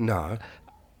sick? No.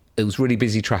 It was really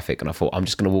busy traffic and I thought, I'm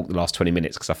just going to walk the last 20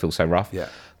 minutes because I feel so rough. Yeah.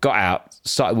 Got out,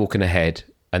 started walking ahead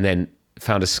and then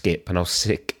found a skip and I was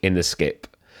sick in the skip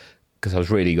because I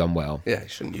was really unwell. Yeah, you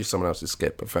shouldn't use someone else's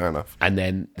skip, but fair enough. And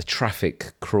then the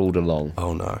traffic crawled along.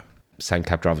 Oh, no. Same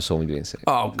cab driver saw me being sick.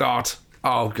 Oh, God.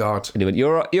 Oh, God. And he went,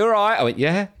 you're all right? I went,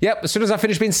 yeah. Yep, as soon as I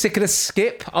finish being sick in a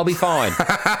skip, I'll be fine.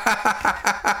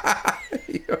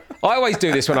 I always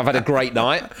do this when I've had a great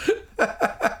night.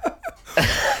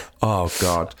 Oh,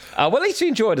 God. Well, at least she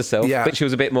enjoyed herself, Yeah. but she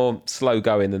was a bit more slow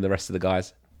going than the rest of the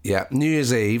guys. Yeah, New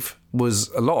Year's Eve was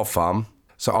a lot of fun.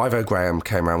 So Ivo Graham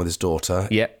came around with his daughter.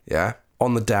 Yeah. Yeah.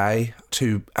 On the day,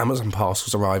 2 Amazon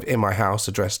parcels arrived in my house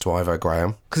addressed to Ivo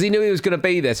Graham. Because he knew he was going to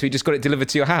be there, so he just got it delivered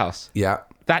to your house. Yeah.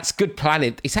 That's good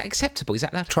planning. Is that acceptable? Is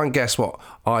that allowed? Try and guess what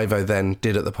Ivo then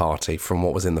did at the party from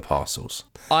what was in the parcels.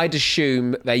 I'd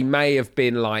assume they may have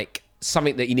been like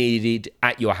something that he needed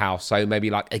at your house. So maybe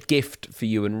like a gift for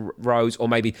you and Rose, or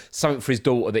maybe something for his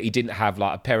daughter that he didn't have,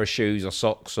 like a pair of shoes or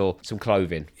socks or some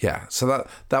clothing. Yeah, so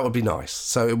that would be nice.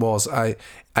 So it was a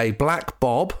black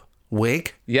bob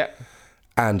wig. Yep.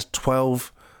 And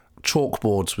 12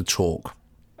 chalkboards with chalk.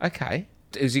 Okay.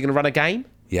 Is he going to run a game?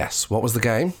 Yes. What was the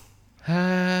game?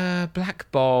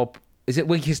 Black Bob. Is it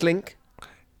Weakest Link?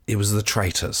 It was the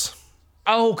Traitors.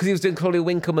 Oh, because he was doing Claudia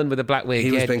Winkleman with a black wig.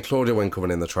 He was doing Claudia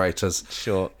Winkleman in the Traitors.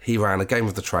 Sure. He ran a game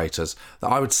of the Traitors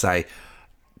that I would say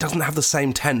doesn't have the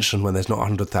same tension when there's not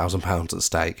 £100,000 at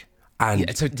stake. And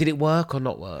Yeah, so did it work or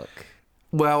not work?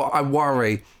 well, I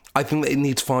worry. I think that it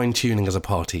needs fine-tuning as a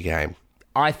party game.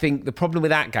 I think the problem with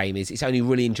that game is it's only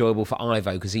really enjoyable for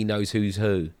Ivo because he knows who's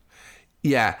who.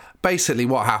 Yeah, basically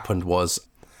what happened was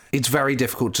it's very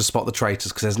difficult to spot the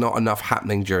traitors because there's not enough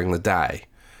happening during the day.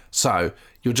 So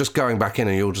you're just going back in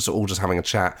and you're just all just having a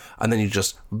chat, and then you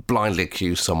just blindly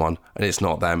accuse someone and it's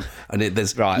not them, and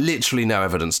there's literally no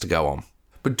evidence to go on.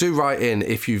 But do write in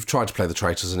if you've tried to play the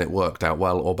traitors and it worked out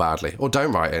well or badly. Or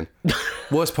don't write in.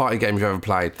 Worst party game you've ever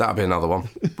played, that'd be another one.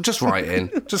 Just write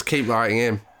in. Just keep writing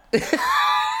in.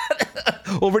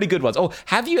 Or really good ones. Or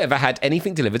have you ever had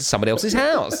anything delivered to someone else's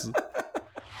house?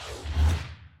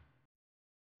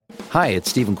 Hi, it's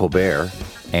Stephen Colbert,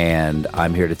 and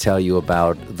I'm here to tell you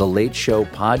about The Late Show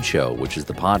Pod Show, which is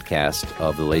the podcast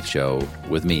of The Late Show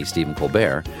with me, Stephen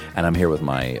Colbert, and I'm here with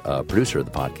my producer of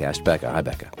the podcast, Becca. Hi,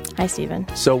 Becca. Hi, Stephen.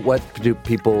 So what do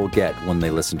people get when they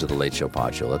listen to The Late Show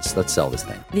Pod Show? Let's sell this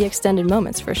thing. The extended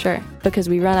moments, for sure, because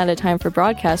we run out of time for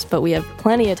broadcast, but we have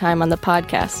plenty of time on the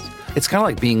podcast. It's kind of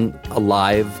like being a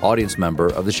live audience member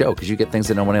of the show because you get things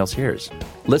that no one else hears.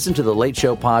 Listen to The Late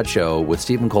Show Pod Show with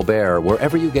Stephen Colbert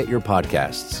wherever you get your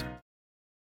podcasts.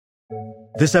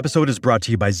 This episode is brought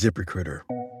to you by ZipRecruiter.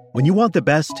 When you want the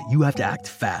best, you have to act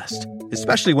fast,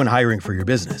 especially when hiring for your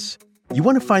business. You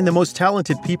want to find the most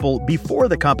talented people before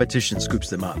the competition scoops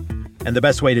them up. And the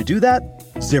best way to do that?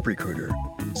 ZipRecruiter.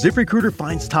 ZipRecruiter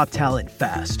finds top talent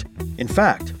fast. In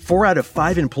fact, 4 out of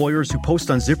 5 employers who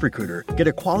post on ZipRecruiter get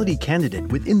a quality candidate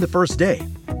within the first day.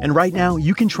 And right now,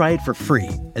 you can try it for free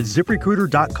at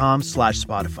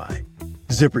ZipRecruiter.com/Spotify.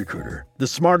 ZipRecruiter, the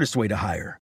smartest way to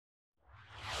hire.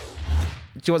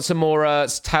 Do you want some more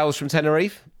tales from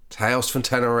Tenerife? Tales from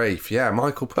Tenerife. Yeah,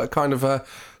 Michael put a kind of a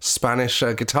Spanish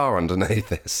guitar underneath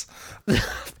this.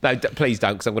 No, please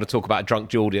don't, because I'm going to talk about drunk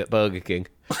Geordie at Burger King.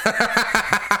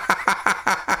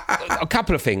 A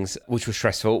couple of things which were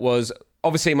stressful was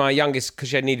obviously my youngest, because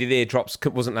she had needed eardrops,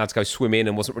 wasn't allowed to go swimming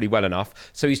and wasn't really well enough.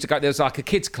 So we used to go, there was like a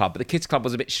kids club, but the kids club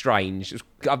was a bit strange.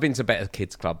 I've been to better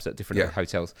kids clubs at different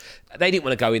hotels. They didn't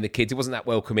want to go in, the kids. It wasn't that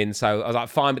welcoming. So I was like,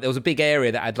 fine. But there was a big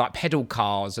area that had like pedal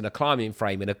cars and a climbing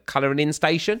frame and a colouring in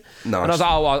station. Nice. And I was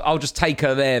like, oh, I'll just take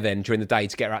her there then during the day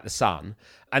to get her out the sun.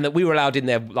 And that we were allowed in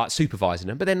there like supervising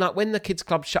them. But then like when the kids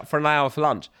club shut for an hour for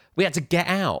lunch, we had to get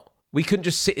out. We couldn't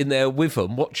just sit in there with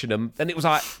them, watching them. And it was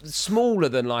like smaller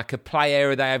than like a play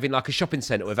area they have in like a shopping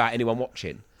centre without anyone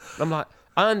watching. And I'm like,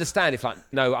 I understand if like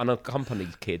no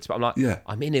unaccompanied kids, but I'm like,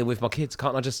 I'm in here with my kids.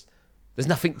 Can't I just, there's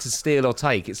nothing to steal or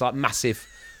take. It's like massive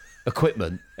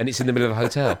equipment and it's in the middle of a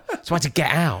hotel. So I had to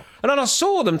get out. And then I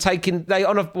saw them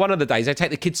one of the days, they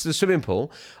take the kids to the swimming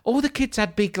pool. All the kids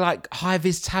had big like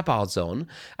high-vis tabards on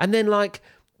and then like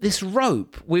this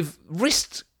rope with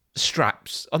wrist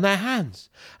straps on their hands,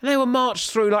 and they were marched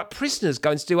through like prisoners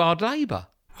going to do hard labour.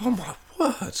 Oh my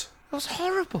word! That was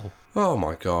horrible. Oh,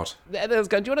 my God. And I was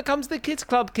going, do you want to come to the kids'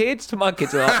 club, kids? To my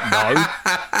kids are like, no.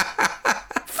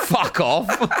 Fuck off.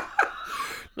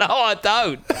 No, I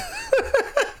don't.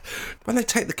 When they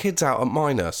take the kids out at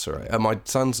my nursery, at my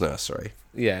son's nursery,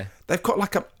 yeah, they've got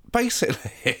like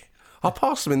basically, I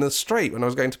passed them in the street when I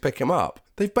was going to pick him up.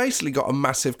 They've basically got a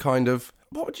massive kind of,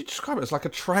 what would you describe it as? Like a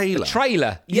trailer. A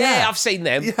trailer. Yeah, I've seen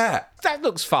them. Yeah. That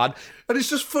looks fun. And it's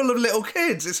just full of little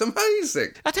kids. It's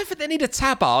amazing. I don't think they need a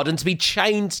tabard and to be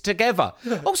chained together.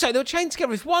 Yeah. Also, they were chained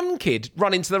together. If one kid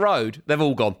run into the road, they've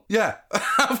all gone. Yeah,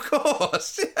 of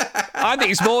course. Yeah. I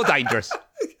think it's more dangerous.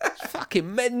 It's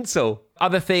fucking mental.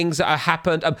 Other things that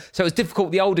happened. So it was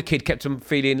difficult. The older kid kept on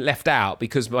feeling left out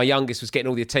because my youngest was getting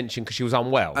all the attention because she was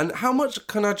unwell. And how much,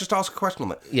 can I just ask a question on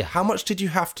that? Yeah. How much did you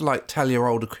have to like tell your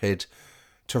older kid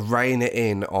to rein it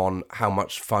in on how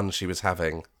much fun she was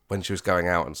having when she was going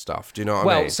out and stuff? Do you know what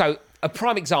I mean? Well, so a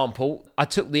prime example, I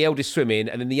took the eldest swimming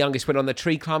and then the youngest went on the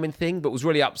tree climbing thing, but was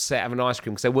really upset having ice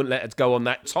cream because they wouldn't let us go on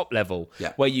that top level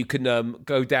where you can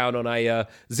go down on a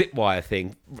zip wire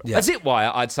thing. Yeah. A zip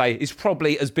wire, I'd say, is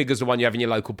probably as big as the one you have in your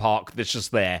local park that's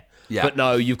just there. Yeah. But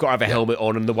no, you've got to have a helmet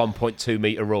on and the 1.2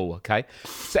 metre rule, okay?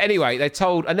 So anyway, they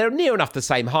told, and they're near enough the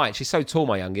same height. She's so tall,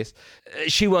 my youngest.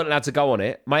 She weren't allowed to go on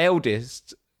it. My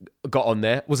eldest got on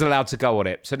there, was allowed to go on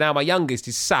it. So now my youngest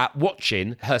is sat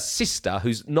watching her sister,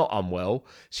 who's not unwell,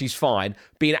 she's fine,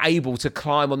 being able to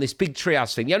climb on this big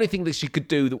treehouse thing. The only thing that she could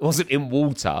do that wasn't in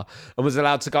water and was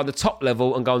allowed to go on the top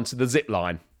level and go onto the zip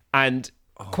line. And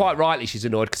quite rightly she's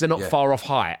annoyed because they're not far off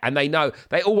height. And they know,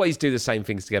 they always do the same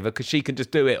things together because she can just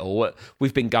do it all.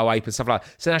 We've been go ape and stuff like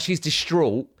that. So now she's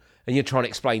distraught. And you're trying to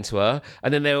explain to her,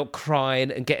 and then they're all crying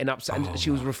and getting upset, and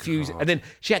she was refusing. And then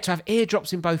she had to have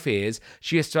eardrops in both ears.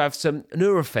 She has to have some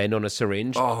Nurofen on a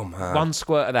syringe. Oh, man. 1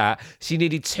 squirt of that. She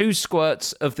needed 2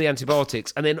 squirts of the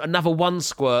antibiotics, and then another 1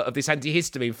 squirt of this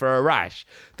antihistamine for her rash.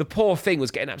 The poor thing was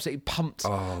getting absolutely pumped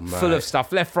full of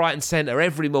stuff, left, right, and centre,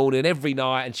 every morning, every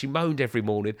night, and she moaned every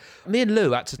morning. Me and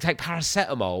Lou had to take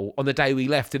paracetamol on the day we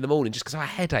left in the morning just because our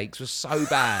headaches were so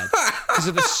bad because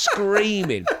of the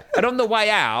screaming. And on the way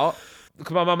out,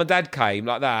 because my mum and dad came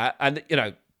like that, and, you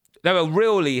know, they were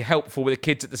really helpful with the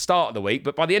kids at the start of the week,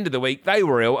 but by the end of the week, they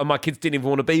were ill, and my kids didn't even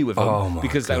want to be with them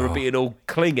because they were being all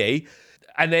clingy.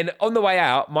 And then on the way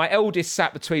out, my eldest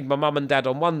sat between my mum and dad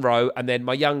on one row, and then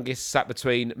my youngest sat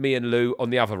between me and Lou on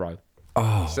the other row.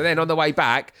 So then on the way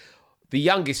back, the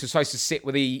youngest was supposed to sit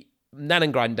with the nan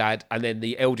and granddad, and then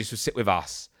the eldest would sit with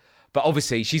us. But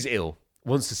obviously, she's ill.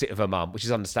 Wants to sit with her mum, which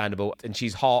is understandable, and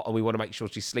she's hot, and we want to make sure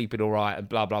she's sleeping all right, and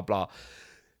blah, blah, blah.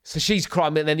 So she's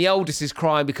crying, and then the oldest is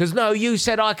crying because, no, you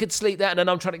said I could sleep there, and then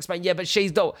I'm trying to explain, yeah, but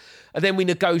she's not. And then we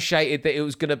negotiated that it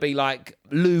was going to be like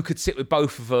Lou could sit with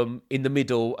both of them in the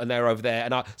middle, and they're over there.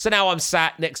 So now I'm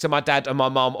sat next to my dad and my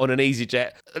mum on an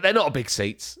EasyJet. They're not big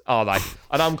seats, are they?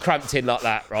 And I'm cramped in like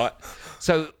that, right?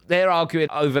 So they're arguing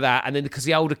over that, and then because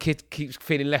the older kid keeps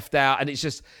feeling left out, and it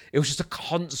was just a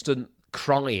constant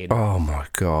crying. Oh my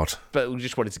God. But we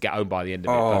just wanted to get home by the end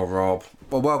of it. Oh, Rob.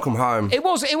 Well, welcome home.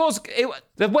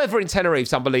 The weather in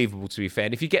Tenerife's unbelievable, to be fair.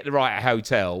 And if you get the right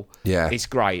hotel, it's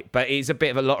great. But it's a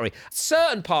bit of a lottery.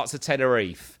 Certain parts of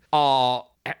Tenerife are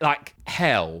like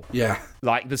hell. Yeah.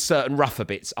 Like the certain rougher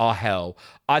bits are hell.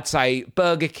 I'd say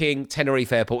Burger King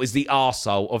Tenerife Airport is the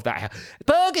arsehole of that hell.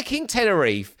 Burger King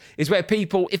Tenerife is where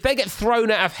people, if they get thrown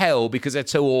out of hell because they're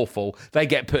too awful, they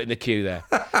get put in the queue there.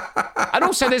 And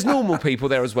also there's normal people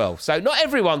there as well. So not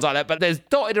everyone's like that, but there's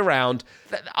dotted around.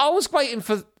 I was waiting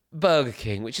for Burger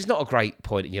King, which is not a great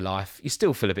point in your life. You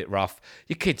still feel a bit rough.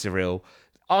 Your kids are ill.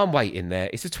 I'm waiting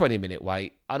there. It's a 20-minute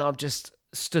wait. And I'm just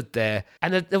stood there.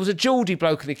 And there was a Geordie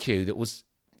bloke in the queue that was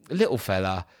a little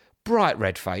fella, bright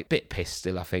red face, bit pissed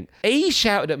still, I think. He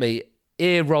shouted at me,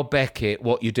 "Here, Rob Beckett,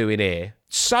 what you doing here?"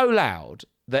 So loud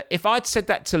that if I'd said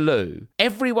that to Lou,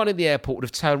 everyone in the airport would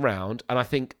have turned round, and I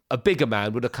think a bigger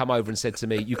man would have come over and said to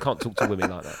me, "You can't talk to women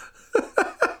like that."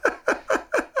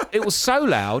 It was so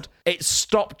loud, it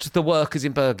stopped the workers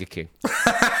in Burger King.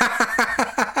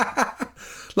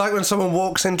 Like when someone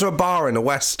walks into a bar in a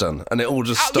Western and it all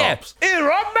just stops. Yeah. Here,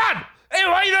 Rob, man! Here,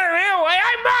 what are you doing here?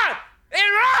 Hey, man!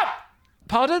 Here, Rob!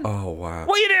 Pardon? Oh, wow.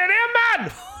 What are you doing here,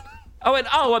 man? I went,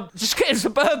 I'm just getting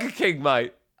some Burger King,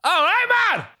 mate. Oh,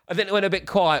 hey, man! And then it went a bit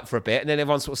quiet for a bit, and then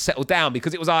everyone sort of settled down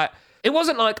because it was like, it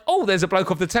wasn't like, oh, there's a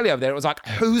bloke off the telly over there. It was like,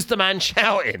 who's the man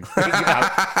shouting? You know,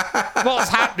 what's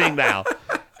happening now?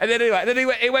 And then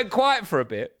anyway, it went quiet for a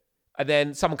bit. And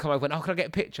then someone come over and went, "Oh, can I get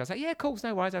a picture?" I was like, "Yeah, cool,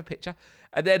 no worries, I have a picture."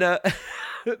 And then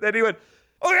then he went,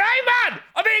 "Oh, hey, man,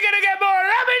 are you going to get more of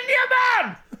them in you,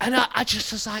 man?" And I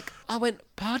just was like, I went,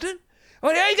 "Pardon?" I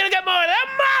went, "Are you going to get more of them,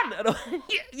 man?" And I went,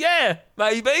 "Yeah,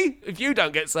 maybe, if you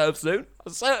don't get served soon." I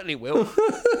certainly will.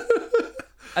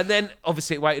 And then,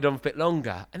 obviously, it waited on a bit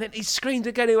longer. And then he screamed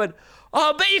again. He went,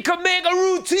 I bet you can make a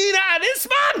routine out of this,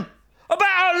 man. About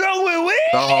how long we're waiting.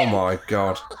 Oh, my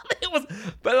God.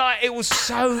 It was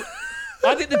so...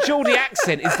 I think the Geordie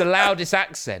accent is the loudest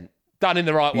accent done in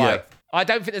the right way. Yeah. I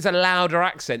don't think there's a louder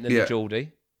accent than the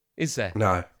Geordie. Is there?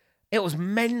 No. It was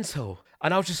mental.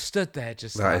 And I was just stood there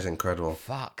just That is incredible.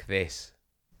 Fuck this.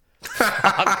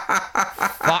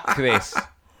 Fuck this.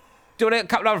 Do you want a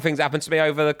couple of other things that happened to me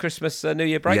over the Christmas New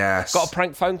Year break? Yes. Got a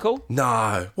prank phone call?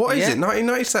 No. What is it,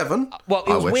 1997? Well,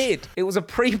 it was weird. It was a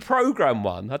pre-programmed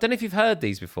one. I don't know if you've heard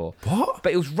these before. What?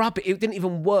 But it was rubbish. It didn't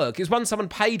even work. It was one someone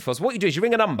paid for. So what you do is you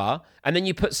ring a number and then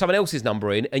you put someone else's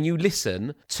number in and you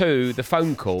listen to the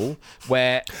phone call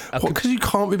where... Because you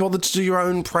can't be bothered to do your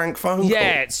own prank phone call?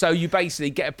 Yeah, so you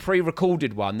basically get a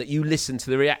pre-recorded one that you listen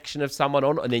to the reaction of someone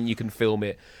on and then you can film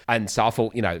it. And so I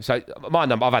thought, so my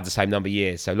number, I've had the same number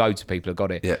years, so loads of people have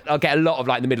got it. Yeah. I get a lot of,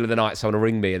 in the middle of the night, someone will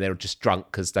ring me and they're just drunk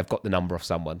because they've got the number off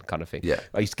someone kind of thing. Yeah.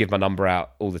 I used to give my number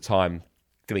out all the time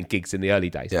doing gigs in the early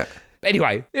days. Yeah.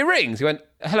 Anyway, it rings. He went,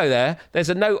 hello there. There's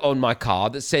a note on my car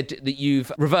that said that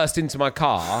you've reversed into my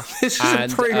car. This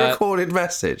is a pre-recorded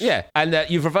message. Yeah, and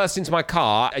you've reversed into my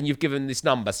car and you've given this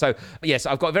number. So, yes,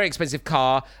 I've got a very expensive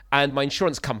car and my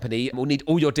insurance company will need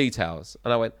all your details.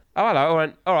 And I went, oh, hello. I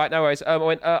went, all right, no worries. I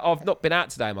went, I've not been out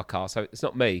today in my car, so it's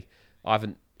not me. I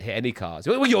haven't hit any cars. He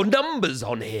went, well, your number's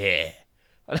on here.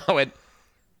 And I went,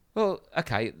 well,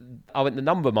 okay. I went, the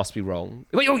number must be wrong.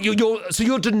 He went, so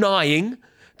you're denying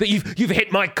that you've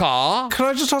hit my car? Can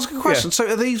I just ask a question? Yeah. So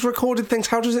are these recorded things,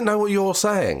 how does it know what you're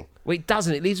saying? Well, it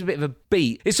doesn't. It leaves a bit of a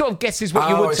beat. It sort of guesses what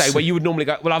you would say, where you would normally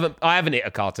go, well, I haven't hit a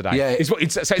car today. Yeah. So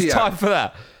it's time for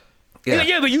that. Yeah.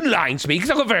 Yeah, but you lying to me because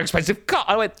I've got a very expensive car.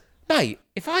 I went, mate,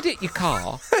 if I'd hit your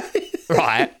car,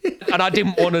 right, and I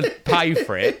didn't want to pay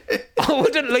for it, I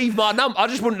wouldn't leave my number. I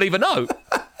just wouldn't leave a note.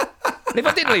 And if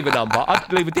I did leave a number,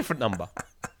 I'd leave a different number.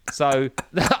 So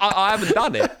I haven't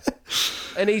done it.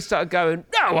 And he started going,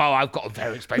 no, well, I've got a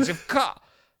very expensive car.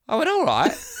 I went, all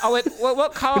right. I went, well,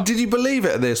 what car? Did you believe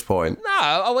it at this point? No,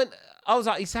 I was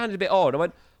like, he sounded a bit odd. I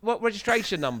went, what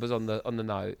registration number's on the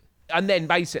note? And then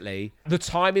basically the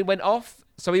timing went off.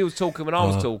 So he was talking when I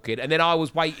was talking, and then I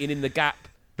was waiting in the gap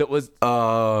that was...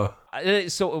 And then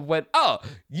it sort of went, oh,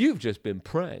 you've just been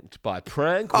pranked by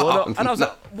Prank One. And I was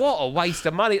like, what a waste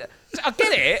of money. I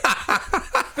get it.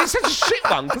 But it's such a shit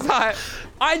one, because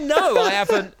I know I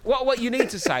haven't... What you need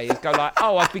to say is go like,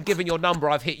 oh, I've been given your number,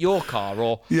 I've hit your car,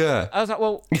 or... Yeah. I was like,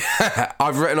 well...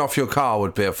 I've written off your car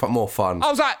would be more fun. I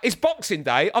was like, it's Boxing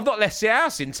Day. I've not left the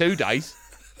house in 2 days.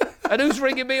 And who's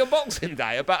ringing me on Boxing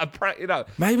Day about a prank,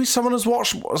 Maybe someone's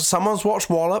watched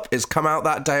Wallop. It's come out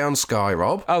that day on Sky,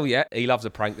 Rob. Oh, yeah. He loves a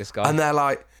prank, this guy. And they're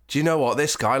like, do you know what?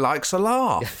 This guy likes a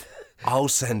laugh. I'll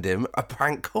send him a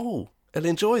prank call. He'll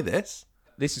enjoy this.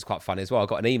 This is quite funny as well. I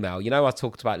got an email. I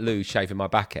talked about Lou shaving my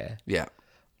back hair. Yeah.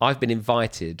 I've been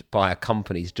invited by a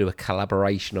company to do a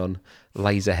collaboration on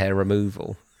laser hair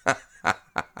removal.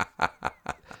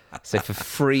 So for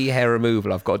free hair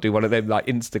removal, I've got to do one of them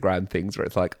Instagram things where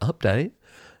it's like, update,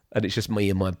 and it's just me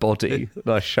and my body, and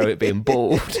I show it being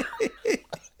bald.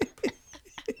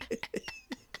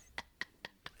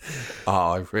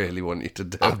 Oh, I really want you to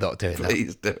do it. I'm not doing that.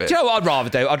 Please do it. Do you know what I'd rather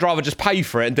do? I'd rather just pay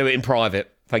for it and do it in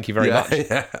private. Thank you very much.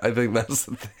 Yeah, I think that's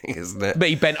the thing, isn't it?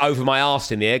 Me bent over my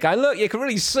arse in the air going, look, you can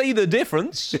really see the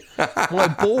difference. My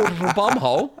bald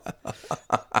bumhole.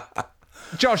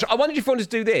 Josh, I wondered if you wanted to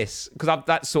do this, because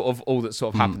that's sort of all that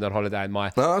sort of happened on holiday in No,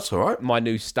 that's all right. my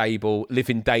new stable,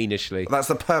 living danishly. That's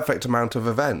the perfect amount of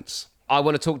events. I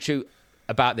want to talk to you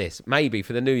about this, maybe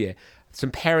for the new year.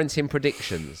 Some parenting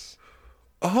predictions.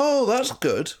 Oh, that's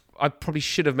good. I probably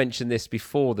should have mentioned this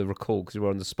before the recall because we're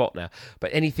on the spot now.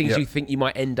 But any things you think you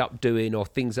might end up doing or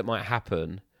things that might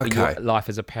happen in your life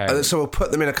as a parent. So we'll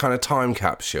put them in a kind of time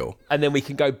capsule. And then we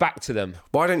can go back to them.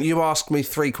 Why don't you ask me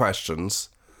 3 questions?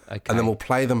 Okay. And then we'll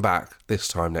play them back this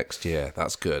time next year.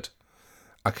 That's good.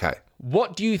 Okay.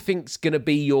 What do you think's going to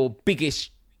be your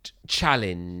biggest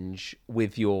challenge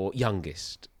with your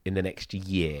youngest in the next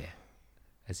year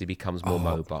as he becomes more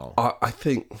mobile? I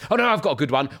think... Oh, no, I've got a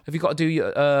good one. Have you got to do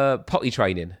your potty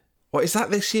training? What, is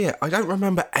that this year? I don't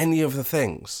remember any of the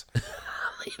things.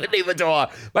 Neither do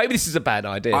I. Maybe this is a bad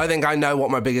idea. I think I know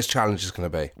what my biggest challenge is going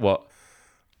to be. What?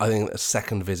 I think a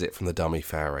second visit from the dummy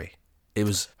fairy. It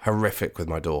was horrific with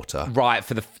my daughter. Right,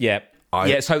 for the... Yeah.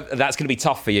 So that's going to be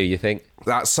tough for you, you think?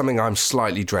 That's something I'm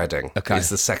slightly dreading. Okay. Is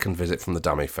the second visit from the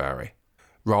dummy fairy.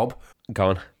 Rob?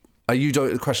 Go on. Are you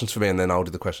doing the questions for me and then I'll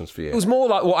do the questions for you? It was more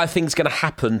like what I think is going to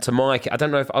happen to my kid. I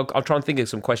don't know if... I'll try and think of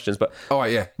some questions, but... Oh,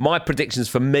 yeah. My predictions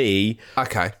for me...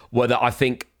 Okay. Were that I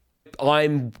think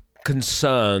I'm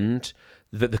concerned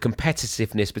that the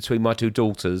competitiveness between my two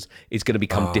daughters is going to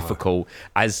become difficult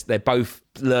as they're both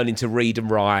learning to read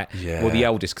and write. Yeah. Well, the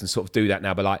eldest can sort of do that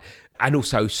now, but and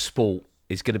also sport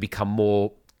is going to become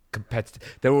more competitive.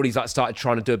 They're already started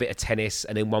trying to do a bit of tennis,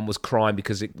 and then one was crying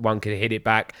because one could hit it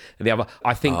back, and the other.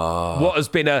 I think what has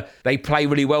been they play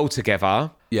really well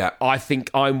together. Yeah, I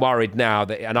think I'm worried now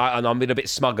that, and I'm being a bit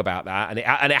smug about that, and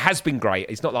it has been great.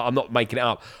 It's not like I'm not making it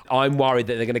up. I'm worried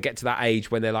that they're going to get to that age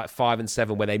when they're 5 and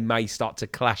 7, where they may start to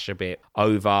clash a bit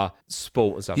over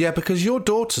sport and stuff. Yeah, because your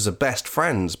daughters are best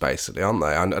friends, basically, aren't they?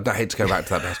 I hate to go back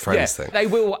to that best friends thing. They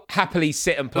will happily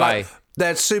sit and play.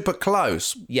 They're super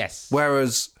close. Yes.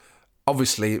 Whereas,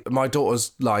 obviously, my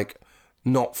daughter's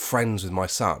not friends with my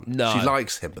son. No. She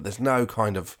likes him, but there's no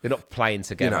kind of... They're not playing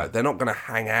together. They're not going to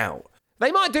hang out.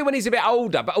 They might do when he's a bit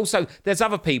older, but also there's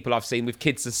other people I've seen with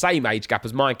kids the same age gap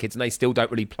as my kids, and they still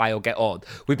don't really play or get on.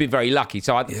 We've been very lucky.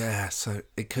 So so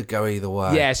it could go either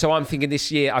way. Yeah, so I'm thinking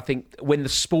this year, I think when the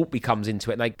sport becomes into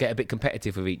it and they get a bit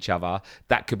competitive with each other,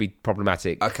 that could be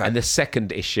problematic. Okay. And the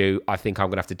second issue I think I'm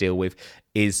going to have to deal with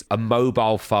is a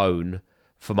mobile phone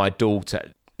for my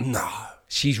daughter. No.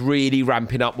 She's really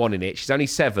ramping up wanting it. She's only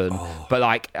 7,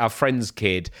 but our friend's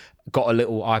kid got a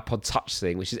little iPod Touch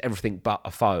thing, which is everything but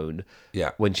a phone,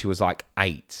 when she was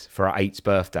 8 for her 8th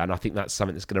birthday. And I think that's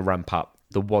something that's going to ramp up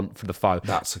the want for the phone.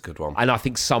 That's a good one. And I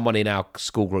think someone in our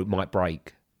school group might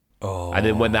break. Oh. And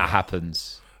then when that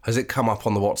happens... Has it come up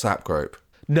on the WhatsApp group?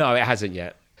 No, it hasn't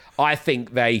yet. I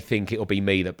think they think it'll be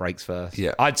me that breaks first.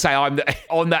 Yeah. I'd say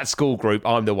on that school group,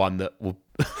 I'm the one that will...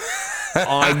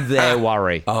 I'm their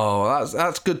worry. Oh,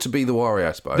 that's good to be the worry,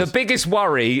 I suppose. The biggest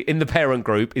worry in the parent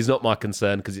group is not my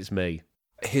concern because it's me.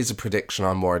 Here's a prediction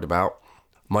I'm worried about.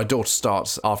 My daughter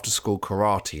starts after school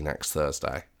karate next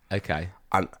Thursday. Okay.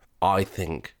 And I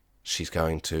think she's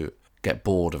going to get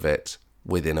bored of it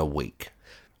within a week.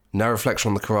 No reflection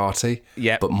on the karate,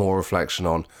 but more reflection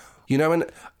on, when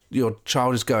your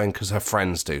child is going because her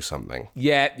friends do something.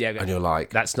 Yeah. And you're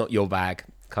like... That's not your bag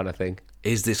kind of thing.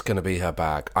 Is this going to be her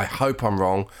bag? I hope I'm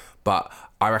wrong, but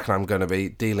I reckon I'm going to be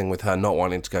dealing with her not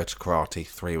wanting to go to karate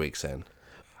 3 weeks in.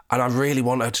 And I really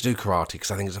want her to do karate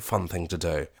because I think it's a fun thing to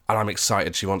do. And I'm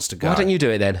excited she wants to go. Why don't you do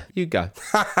it then? You go.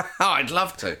 I'd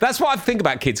love to. That's what I think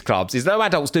about kids' clubs, is no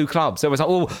adults do clubs. They're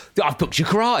always I've booked you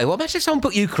karate. Well, imagine if someone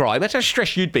booked you karate. Imagine how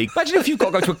stressed you'd be. Imagine if you've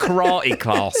got to go to a karate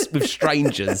class with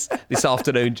strangers this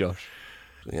afternoon, Josh.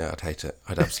 Yeah, I'd hate it.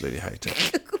 I'd absolutely hate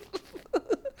it.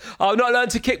 I've not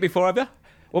learned to kick before, have you?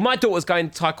 Well, my daughter's going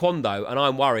taekwondo, and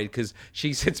I'm worried because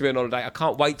she said to me on holiday, I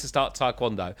can't wait to start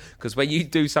taekwondo because when you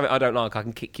do something I don't like, I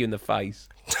can kick you in the face.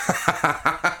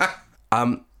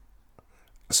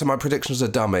 So my predictions are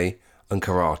dummy and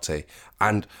karate.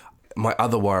 And my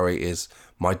other worry is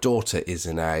my daughter is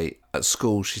at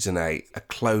school, she's in a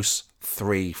close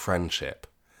 3 friendship.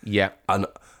 Yeah. And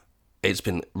it's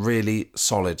been really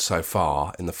solid so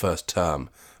far in the first term,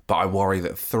 but I worry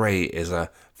that 3 is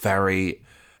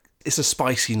it's a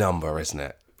spicy number, isn't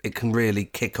it? It can really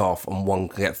kick off and one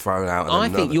can get thrown out. And I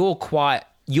think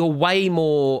you're way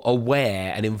more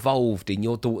aware and involved in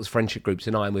your daughter's friendship groups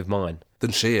than I am with mine. Than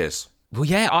she is. Well,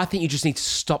 yeah, I think you just need to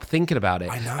stop thinking about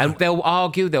it. I know. And they'll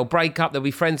argue, they'll break up, they'll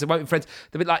be friends, they won't be friends.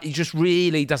 They'll be it just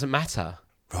really doesn't matter.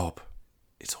 Rob,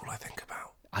 it's all I think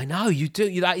about. I know, you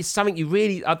do. That is something you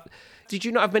really... Did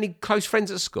you not have many close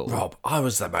friends at school? Rob, I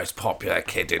was the most popular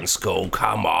kid in school.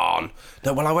 Come on.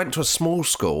 No, well, I went to a small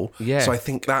school, so I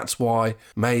think that's why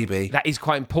maybe... That is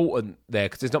quite important there,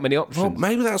 because there's not many options. Well,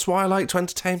 maybe that's why I like to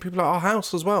entertain people at our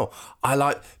house as well. I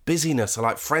like busyness, I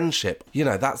like friendship.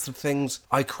 That's the things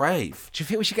I crave. Do you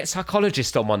think we should get a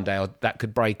psychologist on one day, or that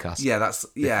could break us? Yeah,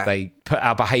 If they put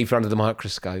our behaviour under the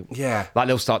microscope. Yeah.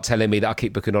 They'll start telling me that I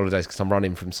keep booking holidays because I'm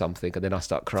running from something, and then I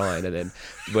start crying, and then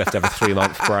we have to have a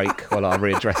 3-month break while I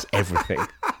readdress everything.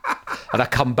 And I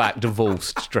come back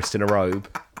divorced, dressed in a robe,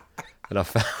 and I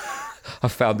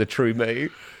found the true me,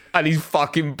 and he's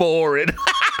fucking boring.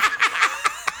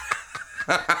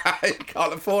 You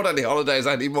can't afford any holidays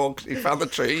anymore because you found the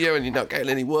true you and you're not getting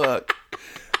any work.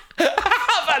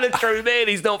 I've had a true me and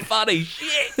he's not funny.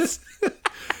 Shit.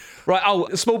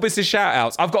 Right, small business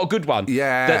shout-outs. I've got a good one.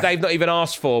 Yeah. That they've not even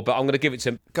asked for, but I'm going to give it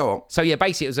to them. Go on. So,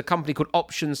 basically, it was a company called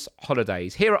Options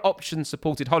Holidays. Here at Options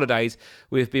Supported Holidays,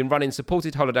 we've been running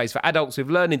supported holidays for adults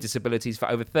with learning disabilities for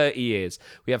over 30 years.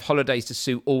 We have holidays to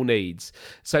suit all needs.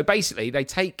 So, basically, they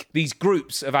take these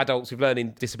groups of adults with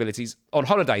learning disabilities on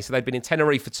holiday. So, they'd been in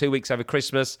Tenerife for 2 weeks over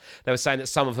Christmas. They were saying that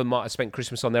some of them might have spent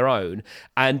Christmas on their own.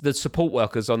 And the support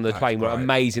workers on the plane were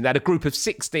amazing. They had a group of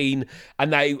 16,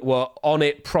 and they were on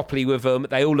it properly with them.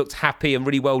 They all looked happy and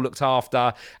really well looked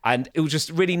after, and it was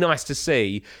just really nice to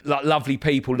see really lovely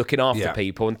people looking after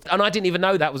people. And I didn't even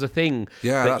know that was a thing.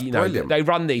 Yeah, that's brilliant. They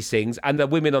run these things, and the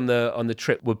women on the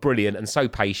trip were brilliant and so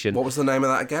patient. What was the name of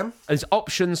that again? It's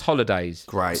Options Holidays.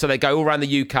 Great. So they go all around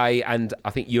the UK and I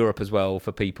think Europe as well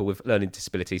for people with learning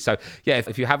disabilities. So yeah,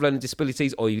 if you have learning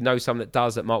disabilities or you know someone that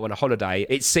does that might want a holiday,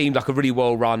 it seemed like a really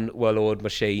well-run, well-oiled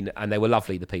machine, and they were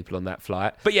lovely, the people on that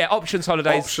flight. But yeah, Options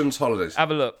Holidays. Options Holidays.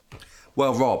 Have a look.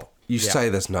 Well, Rob, you say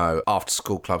there's no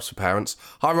after-school clubs for parents.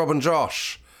 Hi, Rob and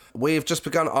Josh. We've just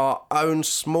begun our own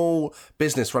small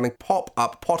business running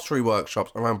pop-up pottery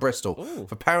workshops around Bristol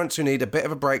for parents who need a bit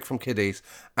of a break from kiddies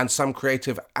and some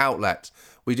creative outlet.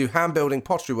 We do hand-building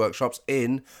pottery workshops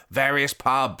in various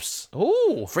pubs.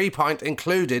 Ooh. Free pint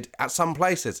included at some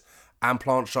places, and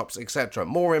plant shops, etc.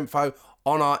 More info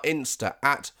on our Insta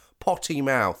at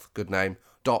pottymouth, good name,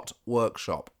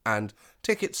 .workshop, and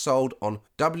tickets sold on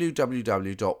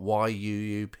www.yuup.com.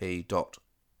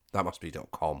 That must be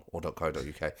 .com or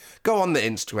 .co.uk. Go on the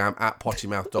Instagram at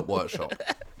pottymouth.workshop.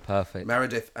 Perfect.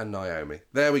 Meredith and Naomi.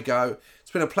 There we go.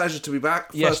 It's been a pleasure to be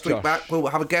back. Yes, First week Josh. back. We'll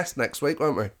have a guest next week,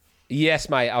 won't we? Yes,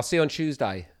 mate. I'll see you on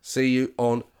Tuesday. See you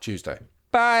on Tuesday.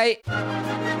 Bye.